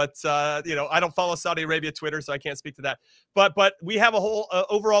know, but, you know, I don't follow Saudi Arabia Twitter, so I can't speak to that. But we have a whole,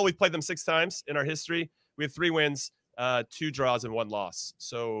 overall, we've played them 6 times in our history. We have 3 wins, 2 draws, and 1 loss.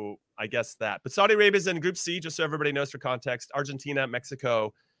 So I guess that. But Saudi Arabia is in Group C, just so everybody knows for context. Argentina,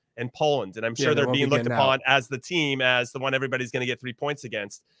 Mexico, and Poland. And I'm sure they're being looked upon as the team, as the one everybody's going to get 3 points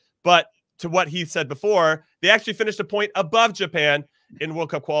against. But to what he said before, they actually finished a point above Japan in World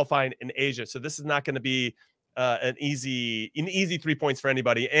Cup qualifying in Asia. So this is not going to be an easy 3 points for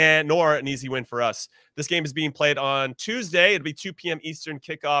anybody, and nor an easy win for us. This game is being played on Tuesday. It'll be 2 p.m. Eastern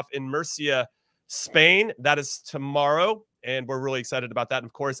kickoff in Murcia, Spain. That is tomorrow, and we're really excited about that. And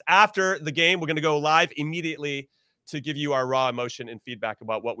of course, after the game, we're going to go live immediately to give you our raw emotion and feedback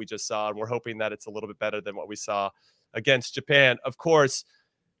about what we just saw. And we're hoping that it's a little bit better than what we saw against Japan. Of course,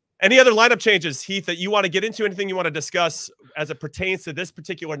 any other lineup changes, Heath, that you want to get into? Anything you want to discuss as it pertains to this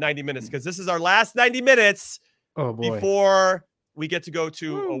particular 90 minutes? Because this is our last 90 minutes before we get to go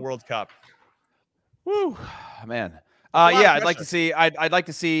to a World Cup. Woo, man. Yeah, I'd like to see. I'd like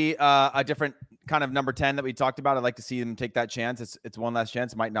to see a different kind of number 10 that we talked about. I'd like to see them take that chance. It's one last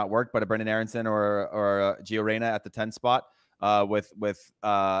chance. It might not work, but a Brendan Aronson or Gio Reyna at the 10 spot with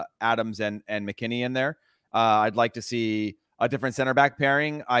Adams and McKinney in there. I'd like to see a different center back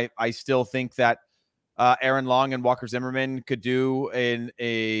pairing. I still think that Aaron Long and Walker Zimmerman could do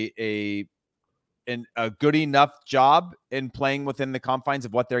a good enough job in playing within the confines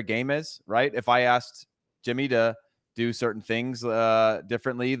of what their game is, right? If I asked Jimmy to do certain things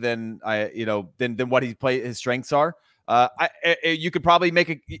differently than than what his strengths are, you could probably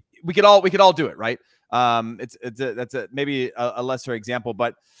make we could all do it, right? That's maybe a lesser example,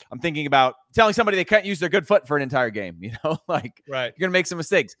 but I'm thinking about telling somebody they can't use their good foot for an entire game, like right. You're gonna make some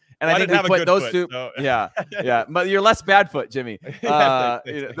mistakes. And I think we put those two. So. Yeah. But you're less bad foot, Jimmy.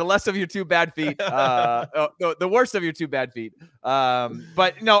 The less of your 2 bad feet, the worst of your 2 bad feet.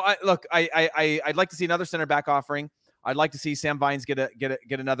 But no, I'd like to see another center back offering. I'd like to see Sam Vines get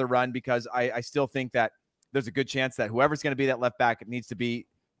another run, because I still think that there's a good chance that whoever's going to be that left back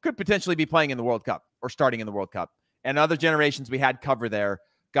could potentially be playing in the World Cup or starting in the World Cup. And other generations we had cover there,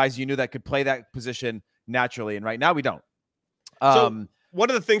 guys you knew that could play that position naturally, and right now we don't. So one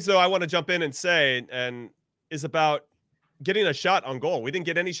of the things, though, I want to jump in and say is about getting a shot on goal. We didn't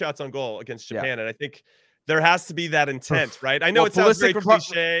get any shots on goal against Japan, and I think there has to be that intent, right? I know it sounds very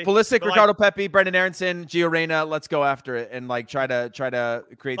cliche. Pulisic, Ricardo Pepi, Brendan Aronson, Gio Reyna, let's go after it and try to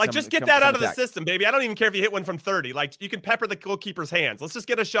create just get that out of the system, baby. I don't even care if you hit one from 30. Like, you can pepper the goalkeeper's hands. Let's just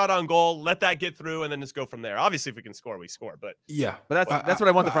get a shot on goal, let that get through, and then just go from there. Obviously, if we can score, we score. But yeah, but that's what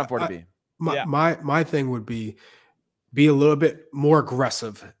I want the front four to be. My thing would be a little bit more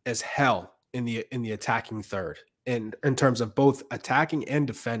aggressive as hell in the attacking third, in terms of both attacking and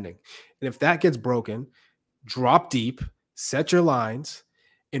defending. And if that gets broken, drop deep, set your lines,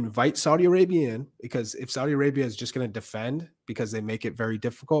 invite Saudi Arabia in, because if Saudi Arabia is just going to defend because they make it very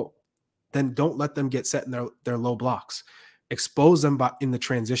difficult, then don't let them get set in their low blocks. Expose them in the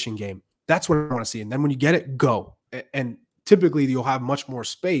transition game. That's what I want to see. And then when you get it, go. And typically you'll have much more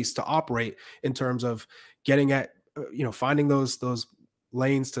space to operate in terms of getting at, finding those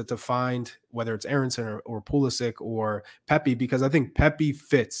lanes to find, whether it's Aronson or Pulisic or Pepi, because I think Pepi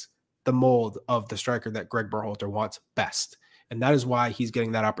fits the mold of the striker that Greg Berhalter wants best. And that is why he's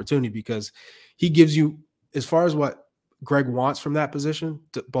getting that opportunity, because he gives you, as far as what Greg wants from that position,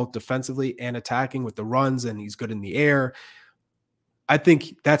 both defensively and attacking with the runs, and he's good in the air. I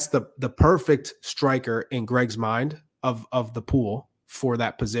think that's the perfect striker in Greg's mind of the pool for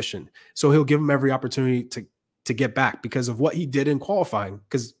that position. So he'll give him every opportunity to get back because of what he did in qualifying.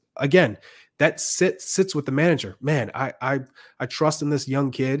 Because again, that sits with the manager. Man, I trust in this young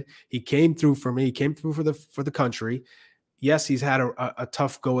kid. He came through for me. He came through for the country. Yes, he's had a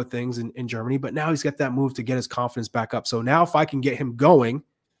tough go of things in Germany, but now he's got that move to get his confidence back up. So now if I can get him going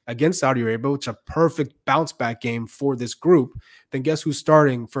against Saudi Arabia, which is a perfect bounce back game for this group, then guess who's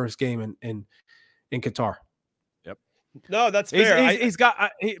starting first game in in Qatar. Yep. No, that's fair. He's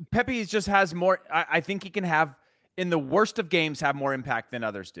got Pepi just has more. I think he can have, in the worst of games, have more impact than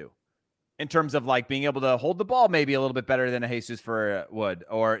others do, in terms of like being able to hold the ball maybe a little bit better than a Jesus would,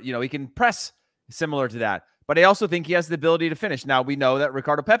 or he can press similar to that. But I also think he has the ability to finish. Now we know that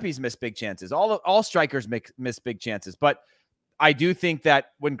Ricardo Pepi's missed big chances. All strikers miss big chances, but I do think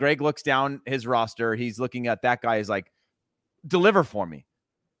that when Greg looks down his roster, he's looking at that guy as like, deliver for me.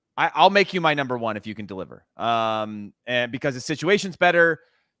 I'll make you my number one if you can deliver. And because the situation's better,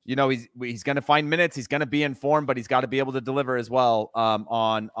 he's going to find minutes. He's going to be in form, but he's got to be able to deliver as well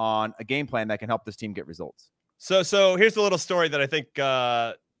on a game plan that can help this team get results. So here's a little story that I think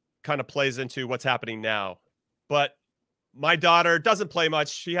kind of plays into what's happening now. But my daughter doesn't play much.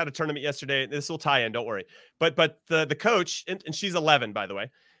 She had a tournament yesterday. This will tie in, don't worry. But the coach, and she's 11, by the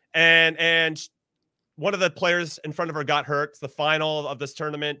way, and one of the players in front of her got hurt. It's the final of this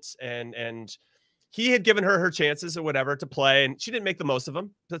tournament, and he had given her chances or whatever to play, and she didn't make the most of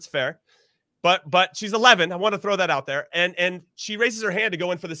them. That's fair. But she's 11. I want to throw that out there. And she raises her hand to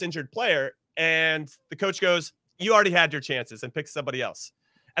go in for this injured player, and the coach goes, "You already had your chances," and picks somebody else.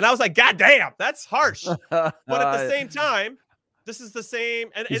 And I was like, God damn, that's harsh. But at the same time, this is the same.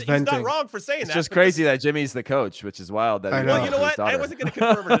 And he's not wrong for saying that. It's just crazy that Jimmy's the coach, which is wild. Well, you know what? I wasn't going to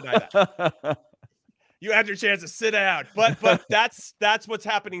confirm or deny that. You had your chance to sit out. But that's what's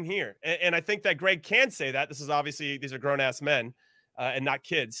happening here. And I think that Greg can say that. This is obviously, these are grown-ass men and not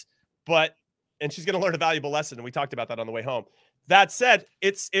kids. And she's going to learn a valuable lesson. And we talked about that on the way home. That said,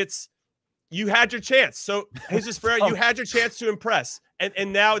 it's you had your chance. So Jesus Ferreira, you had your chance to impress.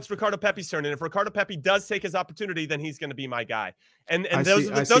 And now it's Ricardo Pepi's turn. And if Ricardo Pepi does take his opportunity, then he's going to be my guy. And those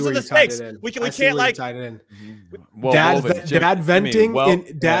are the stakes. We can't like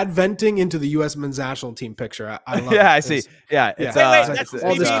dad venting into the U.S. men's national team picture. I love I see. Yeah. Wait, that's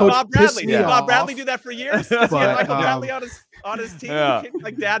Bob Bradley. Did Bob Bradley do that for years? Does he have Michael Bradley on his team? Yeah.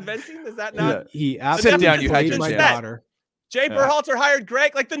 Like dad venting? Is that not? He absolutely sit down. You had your daughter. Jay Berhalter hired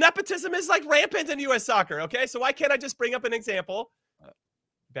Greg. Like, the nepotism is like rampant in U.S. soccer. Okay, so why can't I just bring up an example?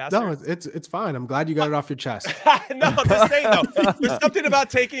 Bastard. No, it's fine. I'm glad you got it off your chest. No, I'm just saying though. There's something about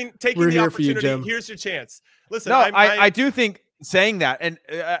taking the opportunity. Here's your chance. Listen, no, I do think saying that, and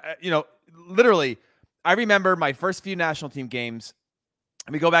literally, I remember my first few national team games.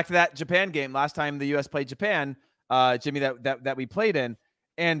 And we go back to that Japan game last time the U.S. played Japan, Jimmy, that we played in,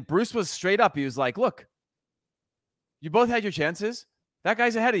 and Bruce was straight up. He was like, "Look, you both had your chances. That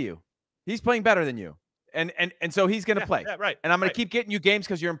guy's ahead of you. He's playing better than you." And so he's going to play. Yeah, right. And I'm going to keep getting you games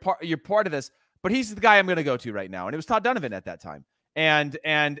because you're part of this. But he's the guy I'm going to go to right now. And it was Todd Donovan at that time. And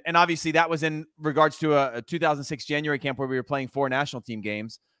obviously that was in regards to a 2006 January camp where we were playing 4 national team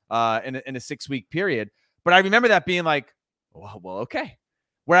games in a 6-week period. But I remember that being like, well, okay.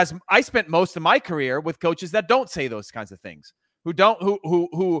 Whereas I spent most of my career with coaches that don't say those kinds of things,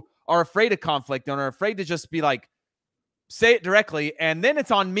 who are afraid of conflict and are afraid to just be like, say it directly, and then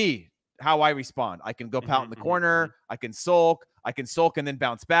it's on me how I respond. I can go pout in the corner. I can sulk and then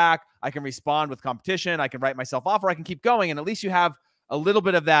bounce back. I can respond with competition. I can write myself off, or I can keep going. And at least you have a little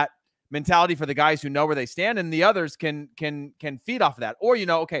bit of that mentality for the guys who know where they stand, and the others can feed off of that. Or,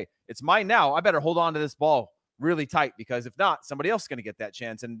 okay, it's mine now. I better hold on to this ball really tight, because if not, somebody else is going to get that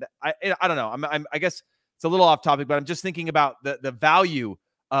chance. And I don't know. I guess it's a little off topic, but I'm just thinking about the value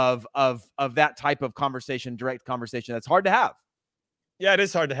of that type of conversation, direct conversation. That's hard to have. Yeah, it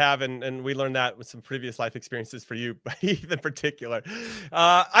is hard to have, and we learned that with some previous life experiences for you, Heath in particular.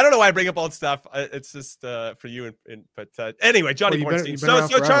 I don't know why I bring up old stuff. It's just for you. But anyway, Johnny Bornstein.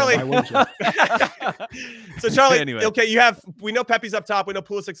 So Charlie. So Charlie. Anyway. Okay, we know Pepi's up top. We know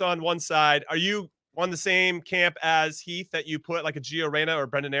Pulisic's on one side. Are you on the same camp as Heath, that you put like a Gio Reyna or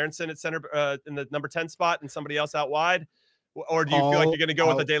Brendan Aronson at center in the number 10 spot and somebody else out wide? Or do you feel like you're going to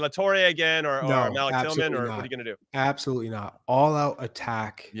go with a De La Torre again, or Malik Tillman, or what are you going to do? Absolutely not. All out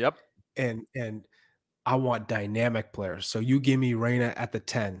attack. Yep. And I want dynamic players. So you give me Reyna at the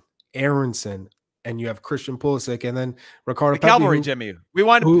 10, Aronson, and you have Christian Pulisic, and then Ricardo Pepi, cavalry, Jimmy. We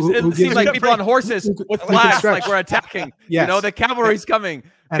want it seems like people on horses with flags, like we're attacking. Yes. The cavalry's coming.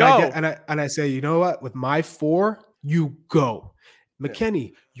 And Go. I say, you know what? With my 4, you go.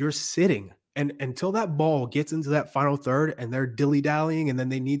 McKennie, you're sitting. And until that ball gets into that final third and they're dilly-dallying and then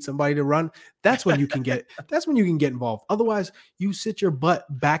they need somebody to run, that's when you can get involved. Otherwise, you sit your butt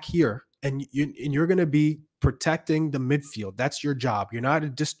back here and you're going to be protecting the midfield. That's your job. You're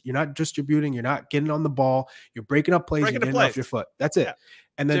not distributing, you're not getting on the ball, you're breaking up plays, you're getting off your foot. That's it. Yeah.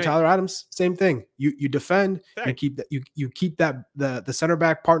 And then Tyler Adams, same thing. You defend, you keep that the center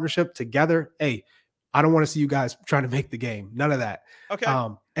back partnership together. Hey, I don't want to see you guys trying to make the game. None of that. Okay.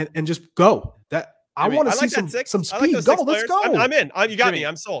 And just go. I want to see some speed. Go, let's go. I'm in. You got me.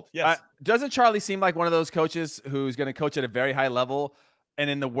 I'm sold. Yes. Doesn't Charlie seem like one of those coaches who's going to coach at a very high level and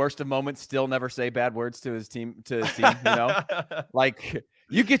in the worst of moments still never say bad words to his team? You know, like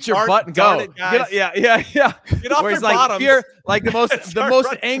you get your butt and go. Yeah. Get off your bottoms. You're like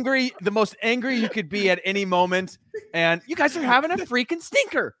the most angry you could be at any moment, and you guys are having a freaking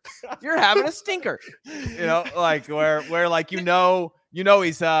stinker. You're having a stinker. You know, like where like you know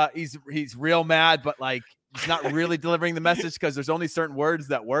he's real mad, but like he's not really delivering the message because there's only certain words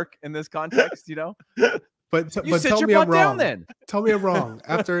that work in this context. You know. But tell me I'm wrong. Then tell me I'm wrong.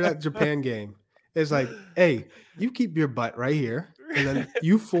 After that Japan game, it's like, hey, you keep your butt right here, and then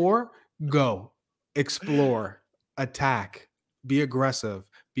you four go explore, attack, be aggressive,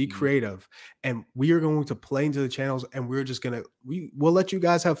 be creative, and we are going to play into the channels, and we're just we'll let you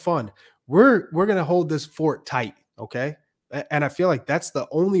guys have fun. We're gonna hold this fort tight, okay? And I feel like that's the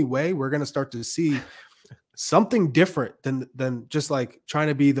only way we're gonna start to see something different than just like trying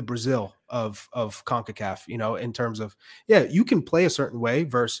to be the Brazil of CONCACAF, you know, in terms of, yeah, you can play a certain way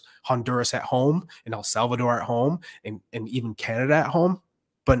versus Honduras at home and El Salvador at home and even Canada at home,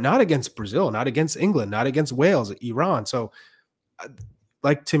 but not against Brazil, not against England, not against Wales, Iran. So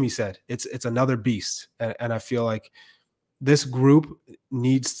like Timmy said, it's another beast. And I feel like this group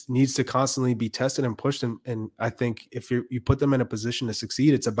needs to constantly be tested and pushed. And I think if you put them in a position to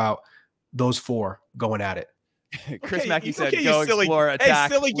succeed, it's about those four going at it. Chris Mackey said, "Go explore, attack."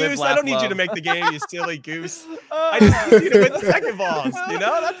 Hey, silly goose! Laugh, I don't need love. you to make the game, you silly goose. I just need you to win the second balls. You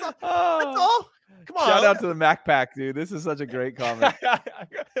know, that's all. Come on! Shout out to the Mac Pack, dude. This is such a great comment.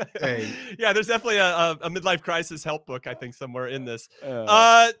 Hey, yeah, there's definitely a midlife crisis help book, I think, somewhere in this.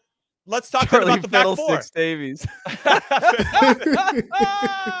 Let's talk about the back four. Davies.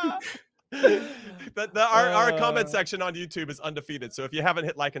 Our comment section on YouTube is undefeated. So if you haven't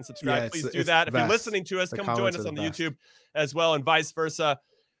hit like and subscribe, please do that. If you're listening to us, come join us on the YouTube as well, and vice versa.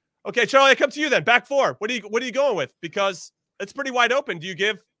 Okay, Charlie, I come to you then. Back four. What are you going with? Because it's pretty wide open. Do you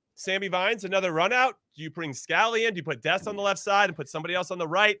give Sammy Vines another run out? Do you bring Scally in? Do you put Des on the left side and put somebody else on the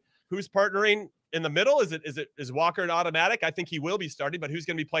right? Who's partnering in the middle? Is Walker an automatic? I think he will be starting, but who's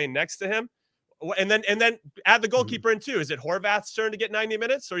going to be playing next to him? And then add the goalkeeper in too. Is it Horvath's turn to get 90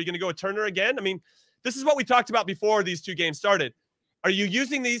 minutes, or are you going to go with Turner again? I mean, this is what we talked about before these two games started. Are you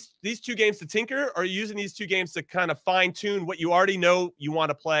using these two games to tinker, or are you using these two games to kind of fine tune what you already know you want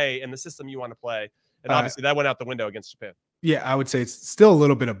to play and the system you want to play? And obviously that went out the window against Japan. Yeah, I would say it's still a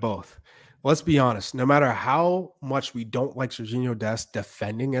little bit of both. Let's be honest. No matter how much we don't like Serginho Dest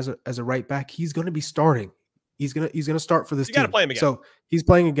defending as a right back, he's going to be starting. He's gonna start for this team. You got to play him again. So he's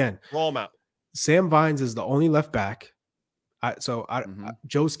playing again. Roll him out. Sam Vines is the only left back.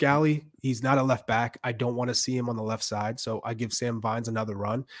 Joe Scally, he's not a left back. I don't want to see him on the left side, so I give Sam Vines another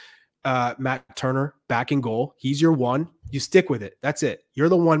run. Matt Turner back in goal. He's your one. You stick with it. That's it. You're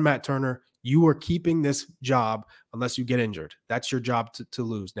the one, Matt Turner. You are keeping this job unless you get injured. That's your job to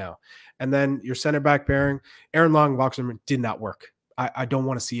lose now. And then your center back pairing, Aaron Long, Walker did not work. I don't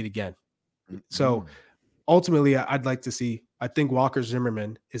want to see it again. So ultimately, I'd like to see, I think Walker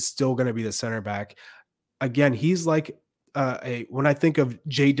Zimmerman is still going to be the center back. Again, he's like when I think of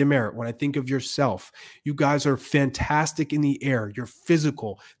Jay Demerit, when I think of yourself, you guys are fantastic in the air. You're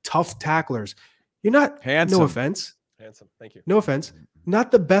physical, tough tacklers. You're not, handsome. No offense. Handsome. Thank you. No offense.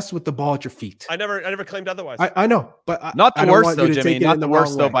 Not the best with the ball at your feet. I never claimed otherwise. I know, but not the worst though, Jimmy. Not the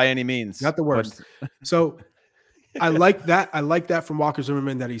worst though by any means. Not the worst. So I like that. I like that from Walker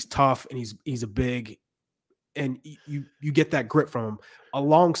Zimmerman, that he's tough and he's a big, and you get that grit from him.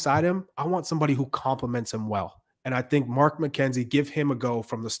 Alongside him, I want somebody who complements him well. And I think Mark McKenzie, give him a go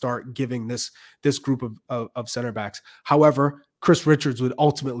from the start, giving this group of center backs. However, Chris Richards would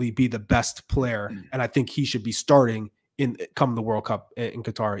ultimately be the best player, and I think he should be starting come the World Cup in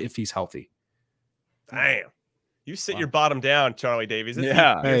Qatar if he's healthy. Damn. You sit your bottom down, Charlie Davies.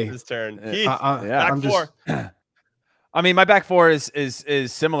 It's his turn. Heath, back four. I mean, my back four is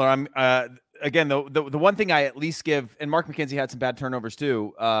similar. I'm again, the one thing I at least give, and Mark McKenzie had some bad turnovers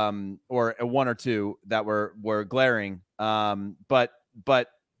too, or one or two that were glaring. But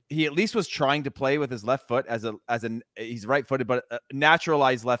he at least was trying to play with his left foot he's right-footed, but a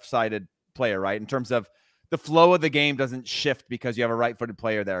naturalized left-sided player, right? In terms of the flow of the game doesn't shift because you have a right-footed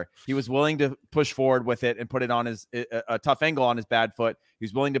player there. He was willing to push forward with it and put it on a tough angle on his bad foot. He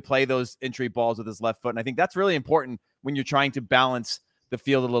was willing to play those entry balls with his left foot. And I think that's really important when you're trying to balance the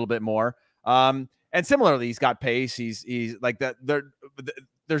field a little bit more. And similarly, he's got pace. He's like that.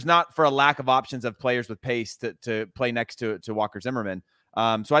 There's not, for a lack of options of players with pace to play next to Walker Zimmerman.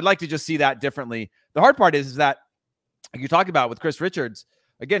 So I'd like to just see that differently. The hard part is that, like you talk about with Chris Richards,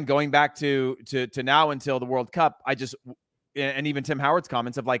 again, going back to now until the World Cup, and even Tim Howard's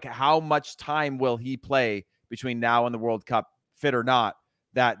comments of like, how much time will he play between now and the World Cup, fit or not?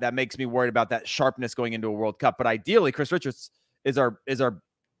 That makes me worried about that sharpness going into a World Cup. But ideally, Chris Richards is our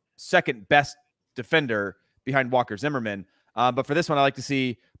second best defender behind Walker Zimmerman. But for this one, I like to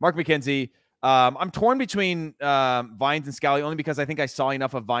see Mark McKenzie. I'm torn between Vines and Scally, only because I think I saw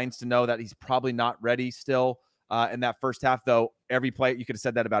enough of Vines to know that he's probably not ready still in that first half, though every player, you could have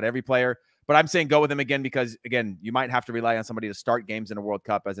said that about every player. But I'm saying go with him again because, again, you might have to rely on somebody to start games in a World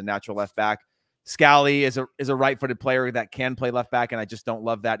Cup as a natural left back. Scally is a right-footed player that can play left back, and I just don't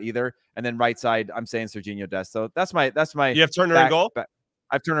love that either. And then right side, I'm saying Serginho Dest. So that's my. You have Turner in goal? I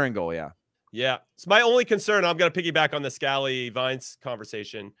have Turner in goal, yeah. Yeah. It's my only concern. I'm going to piggyback on the Scally Vines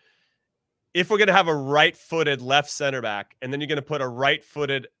conversation. If we're going to have a right-footed left center back, and then you're going to put a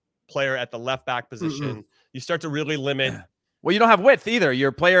right-footed player at the left back position, you start to really limit. Well, you don't have width either.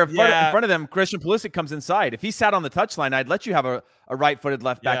 Your player in front of them, Christian Pulisic, comes inside. If he sat on the touchline, I'd let you have a right-footed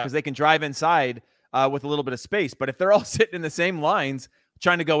left back because they can drive inside with a little bit of space. But if they're all sitting in the same lines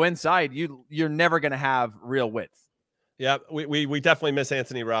trying to go inside, you're never going to have real width. Yeah, we definitely miss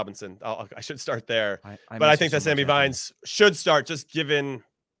Anthony Robinson. I should start there. But I think that Sammy Vines should start, just given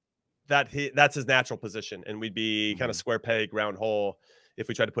that that's his natural position, and we'd be kind of square peg, round hole if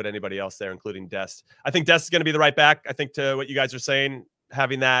we try to put anybody else there, including Dest. I think Dest is going to be the right back. I think, to what you guys are saying,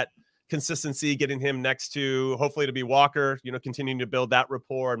 having that consistency, getting him next to, hopefully to be Walker, continuing to build that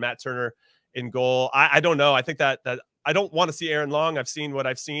rapport, and Matt Turner in goal. I don't know. I think that I don't want to see Aaron Long. I've seen what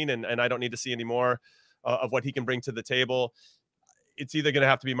I've seen, and I don't need to see any more of what he can bring to the table. It's either going to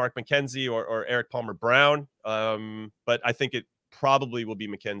have to be Mark McKenzie or Eric Palmer-Brown. But I think it probably will be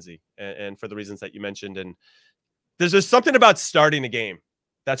McKenzie, and for the reasons that you mentioned. And there's just something about starting a game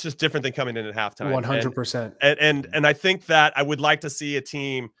that's just different than coming in at halftime. 100%. And I think that I would like to see a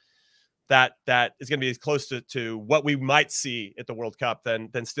team that is going to be as close to what we might see at the World Cup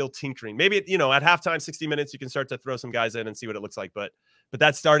than still tinkering. Maybe at halftime, 60 minutes, you can start to throw some guys in and see what it looks like. But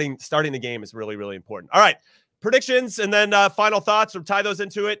that starting the game is really, really important. All right, predictions and then final thoughts, or tie those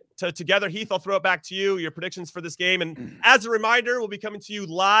into it together. Heath, I'll throw it back to you. Your predictions for this game. And as a reminder, we'll be coming to you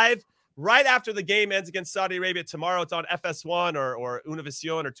live right after the game ends against Saudi Arabia tomorrow. It's on FS1 or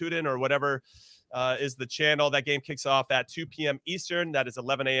Univision or Tudin or whatever is the channel. That game kicks off at 2 p.m. Eastern. That is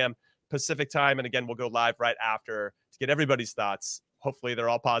 11 a.m. Pacific time. And again, we'll go live right after to get everybody's thoughts. Hopefully they're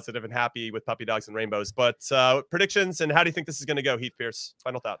all positive and happy with Puppy Dogs and Rainbows. But predictions, and how do you think this is going to go, Heath Pearce?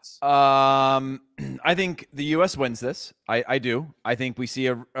 Final thoughts. I think the U.S. wins this. I do. I think we see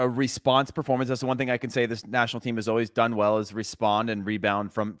a response performance. That's the one thing I can say this national team has always done well, is respond and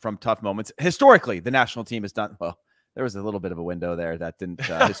rebound from tough moments. Historically, the national team has done well. There was a little bit of a window there that didn't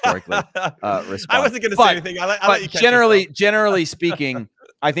historically respond. I wasn't going to say anything. But generally speaking,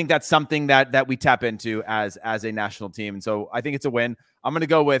 I think that's something that we tap into as a national team. And so I think it's a win. I'm going to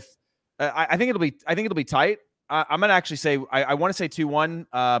go with, I think it'll be tight. I'm going to actually say, I want to say 2-1,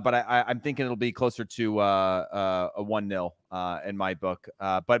 but I'm thinking it'll be closer to a 1-0 in my book.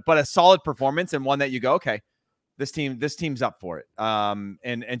 But a solid performance, and one that you go, okay, this team's up for it.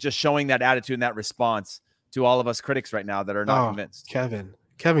 And just showing that attitude and that response to all of us critics right now that are not convinced. Kevin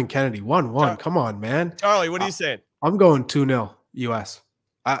Kennedy, 1-1. Come on, man. Charlie, what are you saying? I'm going 2-0 U.S.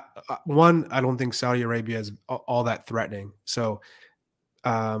 I don't think Saudi Arabia is all that threatening. So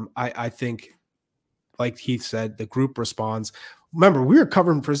I think, like Heath said, the group responds. Remember, we were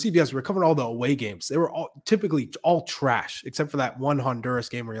covering for CBS. We were covering all the away games. They were typically all trash, except for that one Honduras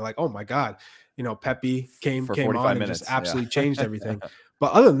game where you're like, oh my God, Pepi came on and just absolutely changed everything.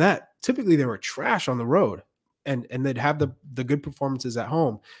 But other than that, typically they were trash on the road, and they'd have the good performances at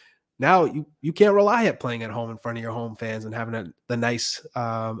home. Now you can't rely at playing at home in front of your home fans and having the nice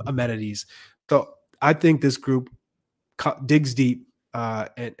amenities. So I think this group digs deep,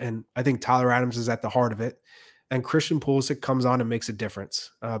 and I think Tyler Adams is at the heart of it. And Christian Pulisic comes on and makes a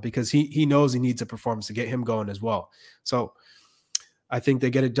difference because he knows he needs a performance to get him going as well. So I think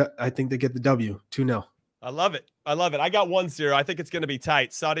they get it. I think they get the W, 2-0. I love it. I got 1-0. I think it's going to be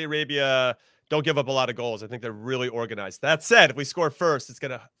tight. Saudi Arabia don't give up a lot of goals. I think they're really organized. That said, if we score first, it's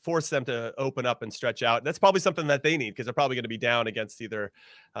going to force them to open up and stretch out. And that's probably something that they need, because they're probably going to be down against either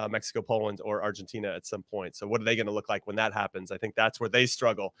Mexico, Poland, or Argentina at some point. So what are they going to look like when that happens? I think that's where they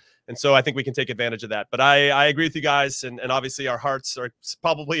struggle. And so I think we can take advantage of that. But I agree with you guys. And obviously our hearts are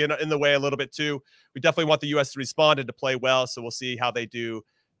probably in the way a little bit too. We definitely want the U.S. to respond and to play well. So we'll see how they do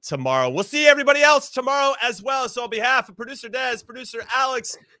tomorrow. We'll see everybody else tomorrow as well. So on behalf of producer Des, producer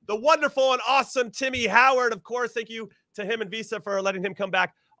Alex, the wonderful and awesome Timmy Howard, of course, thank you to him and Visa for letting him come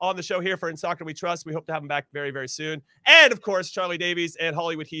back on the show here for In Soccer We Trust. We hope to have him back very, very soon. And, of course, Charlie Davies and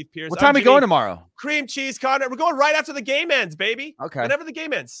Hollywood Heath Pearce. What time are we going tomorrow? Cream Cheese Conrad. We're going right after the game ends, baby. Okay. Whenever the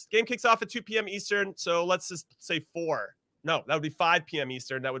game ends. Game kicks off at 2 p.m. Eastern, so let's just say 4. No, that would be 5 p.m.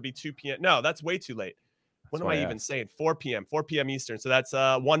 Eastern. That would be 2 p.m. No, that's way too late. What am I even saying? 4 p.m. 4 p.m. Eastern. So that's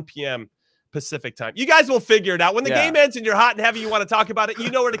 1 p.m. Pacific time. You guys will figure it out. When the game ends and you're hot and heavy, you want to talk about it, you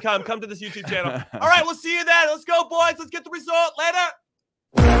know where to come. Come to this YouTube channel. All right, we'll see you then. Let's go, boys. Let's get the results.